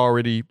were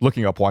already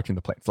looking up, watching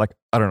the planes. Like,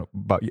 I don't know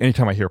about you.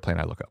 Anytime I hear a plane,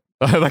 I look up.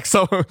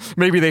 So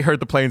maybe they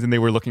heard the planes and they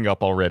were looking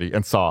up already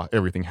and saw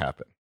everything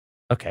happen.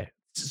 Okay.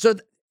 So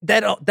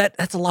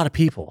that's a lot of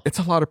people. It's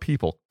a lot of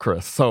people,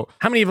 Chris. So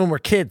how many of them were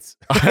kids?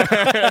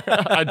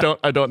 I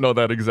don't know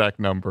that exact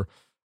number.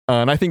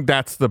 And I think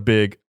that's the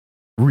big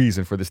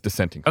reason for this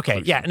dissenting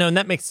conclusion. Okay. Yeah. No, and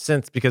that makes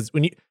sense because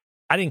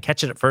I didn't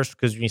catch it at first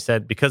because when you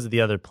said because of the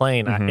other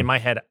plane, in my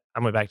head, I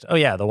went back to,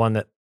 the one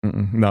that.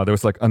 No, there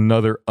was like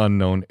another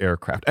unknown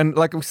aircraft. And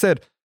like we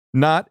said,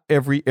 not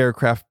every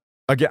aircraft,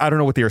 again, I don't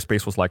know what the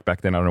airspace was like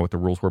back then. I don't know what the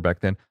rules were back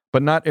then,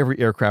 but not every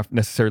aircraft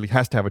necessarily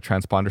has to have a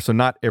transponder. So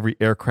not every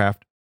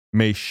aircraft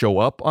may show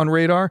up on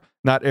radar.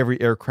 Not every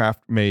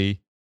aircraft may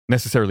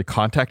necessarily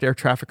contact air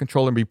traffic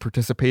control and be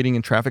participating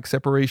in traffic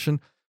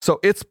separation. So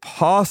it's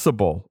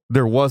possible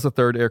there was a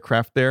third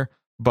aircraft there,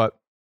 but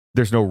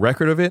there's no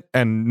record of it.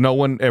 And no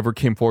one ever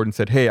came forward and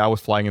said, hey, I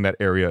was flying in that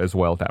area as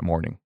well that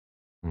morning.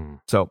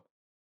 So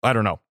I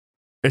don't know.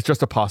 It's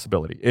just a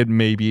possibility.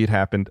 It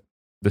happened.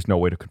 There's no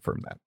way to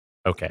confirm that.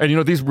 Okay.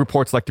 And these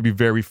reports like to be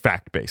very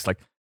fact-based. Like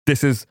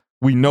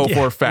we know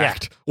for a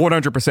fact,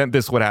 100%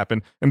 this would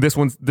happen. And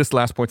this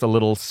last point's a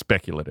little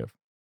speculative.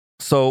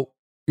 So,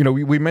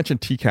 we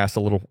mentioned TCAS a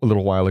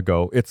little while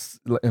ago.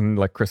 And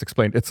like Chris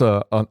explained, it's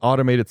an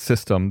automated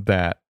system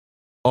that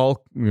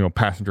all,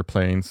 passenger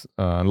planes,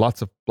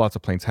 lots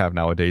of planes have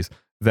nowadays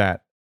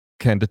that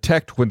can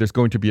detect when there's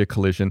going to be a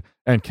collision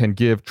and can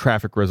give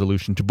traffic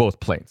resolution to both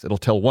planes. It'll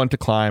tell one to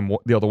climb,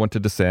 the other one to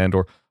descend,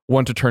 or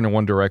one to turn in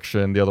one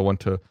direction, the other one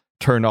to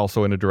turn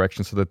also in a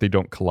direction so that they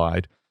don't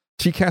collide.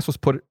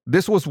 TCAS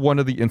this was one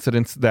of the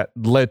incidents that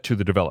led to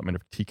the development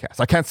of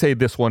TCAS. I can't say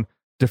this one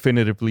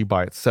definitively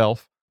by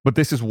itself, but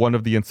this is one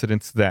of the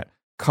incidents that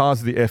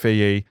caused the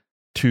FAA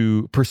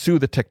to pursue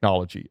the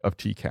technology of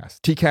TCAS.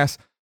 TCAS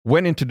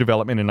went into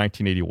development in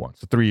 1981,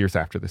 so 3 years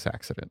after this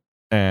accident.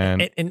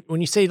 And when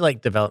you say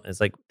like development,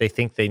 it's like they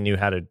think they knew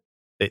how to.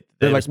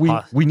 They're like,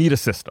 we need a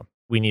system.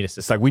 We need a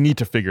system. It's like we need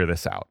to figure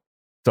this out.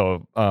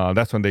 So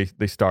that's when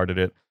they started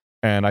it.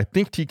 And I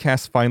think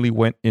TCAS finally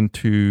went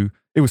into,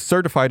 it was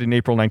certified in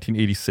April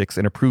 1986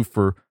 and approved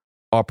for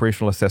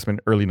operational assessment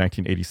in early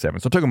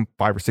 1987. So it took them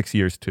 5 or 6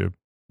 years to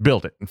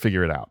build it and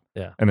figure it out.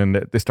 Yeah. And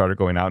then they started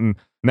going out. And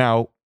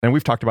now, and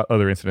we've talked about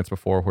other incidents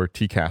before where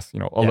TCAS,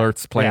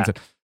 alerts planes. Yeah.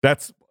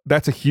 And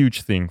that's a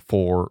huge thing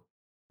for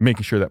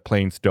making sure that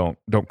planes don't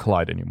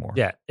collide anymore.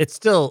 Yeah. It's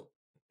still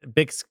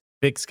big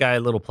sky,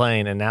 little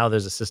plane. And now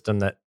there's a system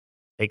that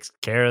takes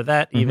care of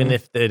that, even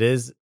if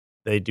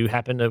they do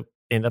happen to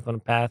end up on a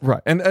path.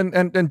 Right.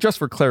 And just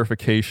for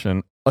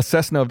clarification, a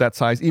Cessna of that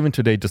size, even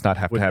today, does not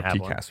have Wouldn't to have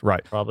have TCAS.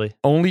 Right. Probably.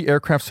 Only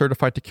aircraft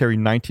certified to carry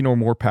 19 or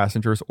more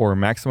passengers or a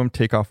maximum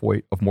takeoff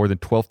weight of more than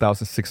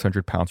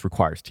 12,600 pounds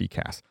requires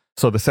TCAS.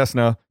 So the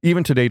Cessna,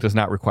 even today, does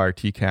not require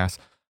TCAS.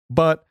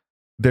 But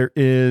there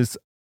is,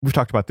 we've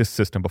talked about this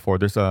system before.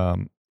 There's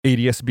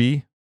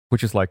ADS-B,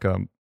 which is like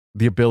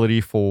the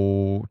ability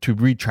to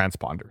read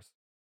transponders.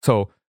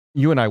 So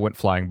you and I went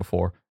flying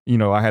before.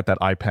 I had that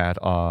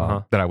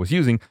iPad that I was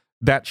using.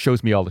 That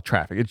shows me all the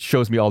traffic. It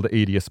shows me all the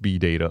ADS-B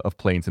data of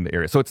planes in the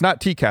area. So it's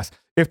not TCAS.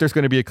 If there's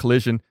going to be a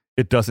collision,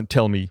 it doesn't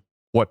tell me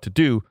what to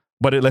do,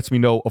 but it lets me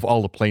know of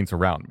all the planes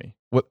around me,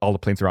 with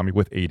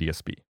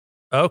ADS-B.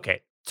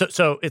 Okay.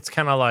 So it's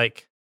kind of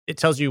like, it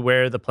tells you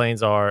where the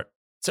planes are.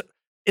 So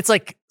it's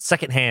like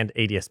secondhand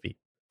ADS-B.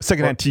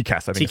 Secondhand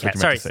TCAS, I think TCAS.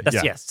 is what you meant to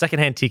say. Yes,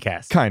 secondhand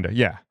TCAS. Kind of,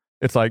 yeah.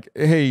 It's like,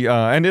 hey,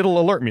 and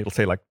it'll alert me. It'll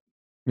say like,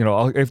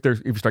 if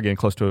you start getting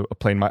close to a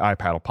plane, my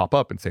iPad will pop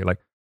up and say like,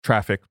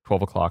 traffic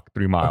 12 o'clock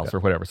 3 miles or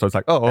whatever. So it's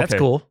like, oh, okay, that's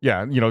cool.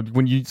 Yeah,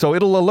 so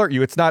it'll alert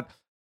you. It's not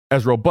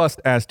as robust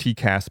as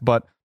TCAS,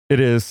 but it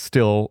is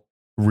still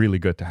really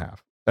good to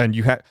have. And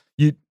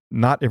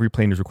not every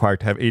plane is required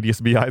to have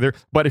ADS-B either,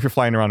 but if you're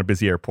flying around a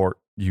busy airport,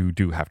 you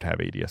do have to have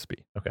ADS-B.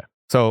 Okay.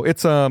 So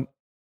it's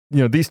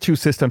these two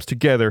systems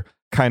together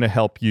kind of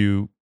help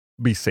you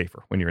be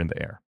safer when you're in the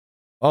air.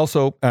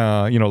 Also,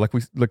 like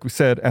we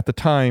said at the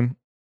time,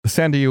 the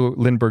San Diego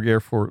Lindbergh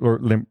Airport, or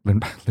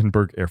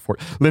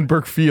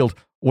Lindbergh Field,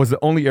 was the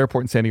only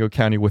airport in San Diego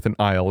County with an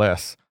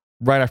ILS.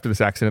 Right after this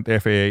accident, the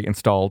FAA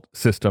installed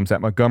systems at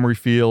Montgomery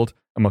Field,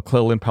 a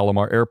McClellan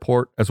Palomar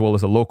Airport, as well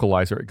as a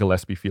localizer at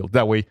Gillespie Field.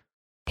 That way,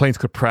 planes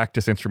could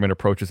practice instrument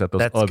approaches at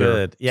those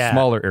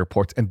smaller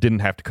airports and didn't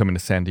have to come into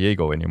San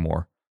Diego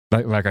anymore.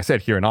 Like I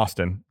said, here in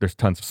Austin, there's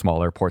tons of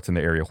small airports in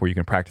the area where you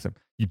can practice them.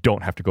 You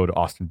don't have to go to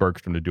Austin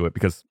Bergstrom to do it,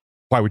 because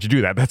why would you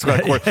do that? That's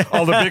where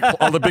all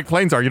the big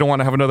planes are. You don't want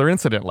to have another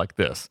incident like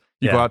this.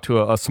 You go out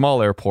to a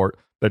small airport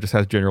that just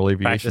has general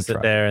aviation practice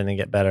traffic. It there and then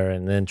get better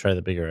and then try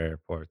the bigger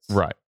airports.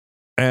 Right.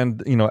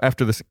 And,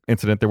 after this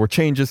incident, there were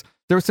changes.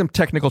 There were some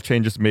technical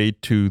changes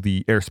made to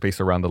the airspace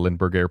around the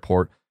Lindbergh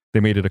Airport. They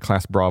made it a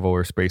Class Bravo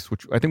airspace,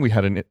 which I think we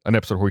had an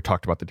episode where we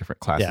talked about the different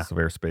classes of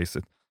airspace.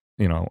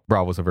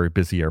 Bravo is a very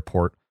busy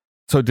airport.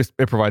 So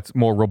it provides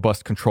more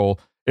robust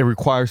control. It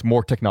requires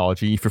more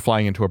technology. If you're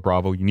flying into a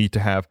Bravo, you need to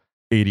have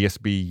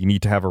ADS-B, you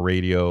need to have a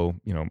radio,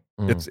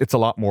 it's a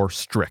lot more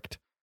strict.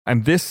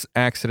 And this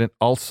accident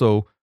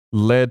also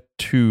led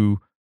to,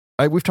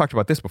 we've talked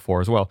about this before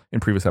as well in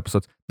previous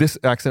episodes, this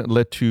accident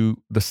led to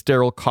the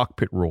sterile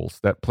cockpit rules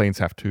that planes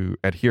have to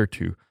adhere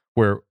to,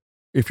 where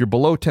if you're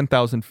below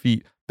 10,000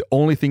 feet, the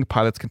only thing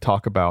pilots can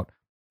talk about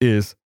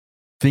is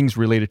things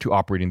related to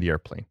operating the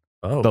airplane,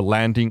 the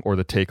landing or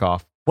the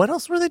takeoff. What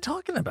else were they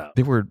talking about?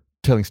 They were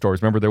telling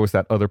stories. Remember, there was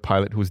that other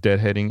pilot who was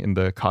deadheading in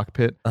the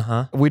cockpit.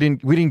 We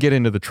didn't get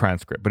into the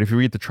transcript, but if you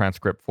read the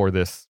transcript for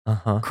this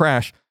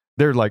crash,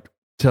 they're like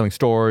telling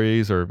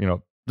stories or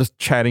just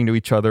chatting to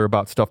each other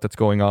about stuff that's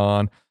going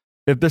on.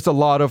 There's a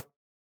lot of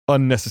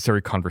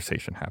unnecessary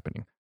conversation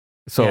happening,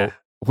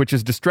 which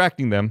is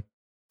distracting them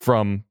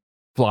from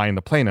flying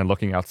the plane and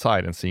looking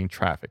outside and seeing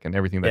traffic and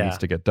everything that needs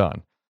to get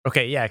done.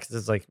 Okay, yeah, because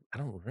it's like, I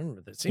don't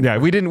remember this.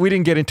 We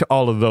didn't get into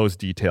all of those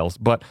details,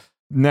 but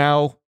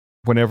now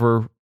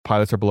whenever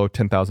pilots are below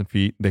 10,000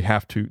 feet,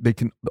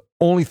 the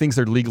only things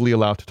they're legally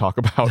allowed to talk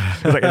about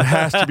is like, it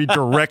has to be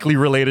directly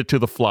related to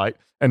the flight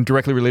and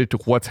directly related to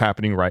what's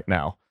happening right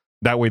now.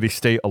 That way they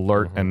stay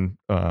alert and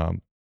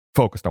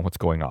focused on what's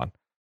going on.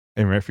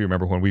 And if you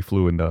remember when we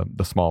flew in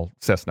the small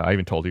Cessna, I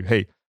even told you,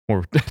 hey, when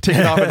we're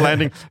taking off and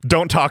landing,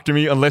 don't talk to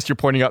me unless you're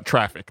pointing out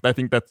traffic. I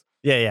think that's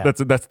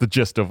the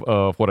gist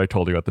of what I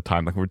told you at the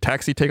time. Like, when we're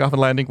taxi, takeoff,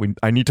 and landing,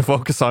 I need to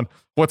focus on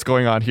what's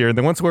going on here. And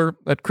then once we're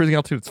at cruising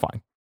altitude, it's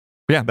fine.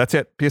 But yeah, that's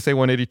it. PSA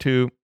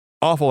 182,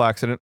 awful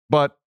accident.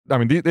 But I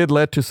mean, it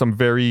led to some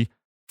very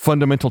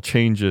fundamental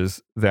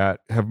changes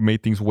that have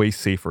made things way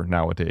safer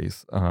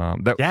nowadays.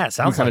 It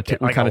sounds we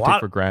kind of take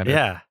for granted.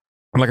 Yeah.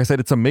 And like I said,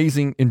 it's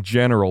amazing in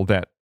general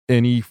that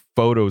any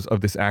photos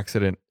of this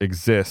accident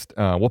exist.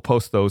 We'll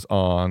post those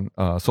on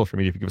social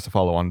media. If you give us a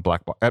follow on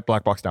at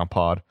Black Box Down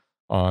Pod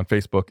on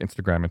Facebook,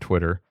 Instagram, and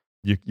Twitter,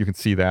 you can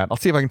see that. I'll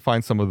see if I can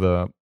find some of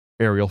the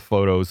aerial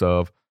photos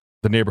of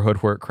the neighborhood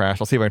where it crashed.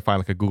 I'll see if I can find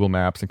like a Google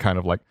Maps and kind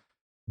of like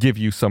give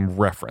you some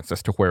reference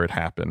as to where it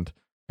happened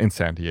in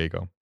San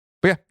Diego.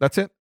 But yeah, that's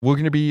it.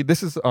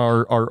 This is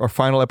our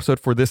final episode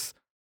for this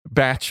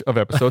batch of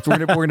episodes. We're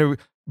gonna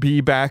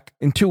be back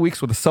in 2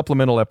 weeks with a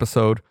supplemental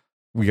episode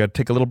we got to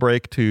take a little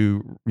break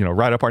to,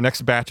 write up our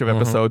next batch of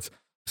episodes.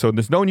 So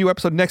there's no new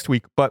episode next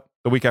week, but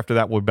the week after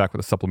that, we'll be back with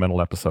a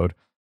supplemental episode,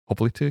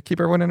 hopefully to keep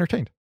everyone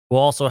entertained. We'll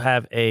also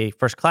have a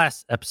first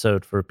class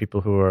episode for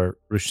people who are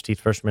Rooster Teeth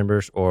First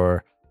members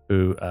or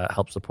who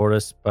help support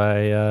us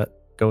by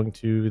going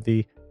to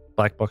the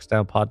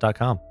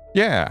blackboxdownpod.com.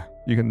 Yeah,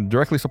 you can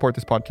directly support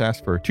this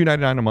podcast for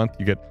 $2.99 a month.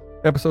 You get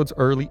episodes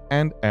early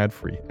and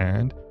ad-free,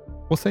 and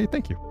we'll say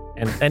thank you.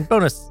 And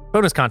bonus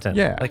content.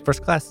 Yeah. Like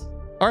first class.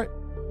 All right.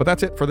 But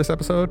that's it for this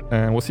episode,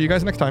 and we'll see you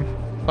guys next time.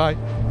 Bye.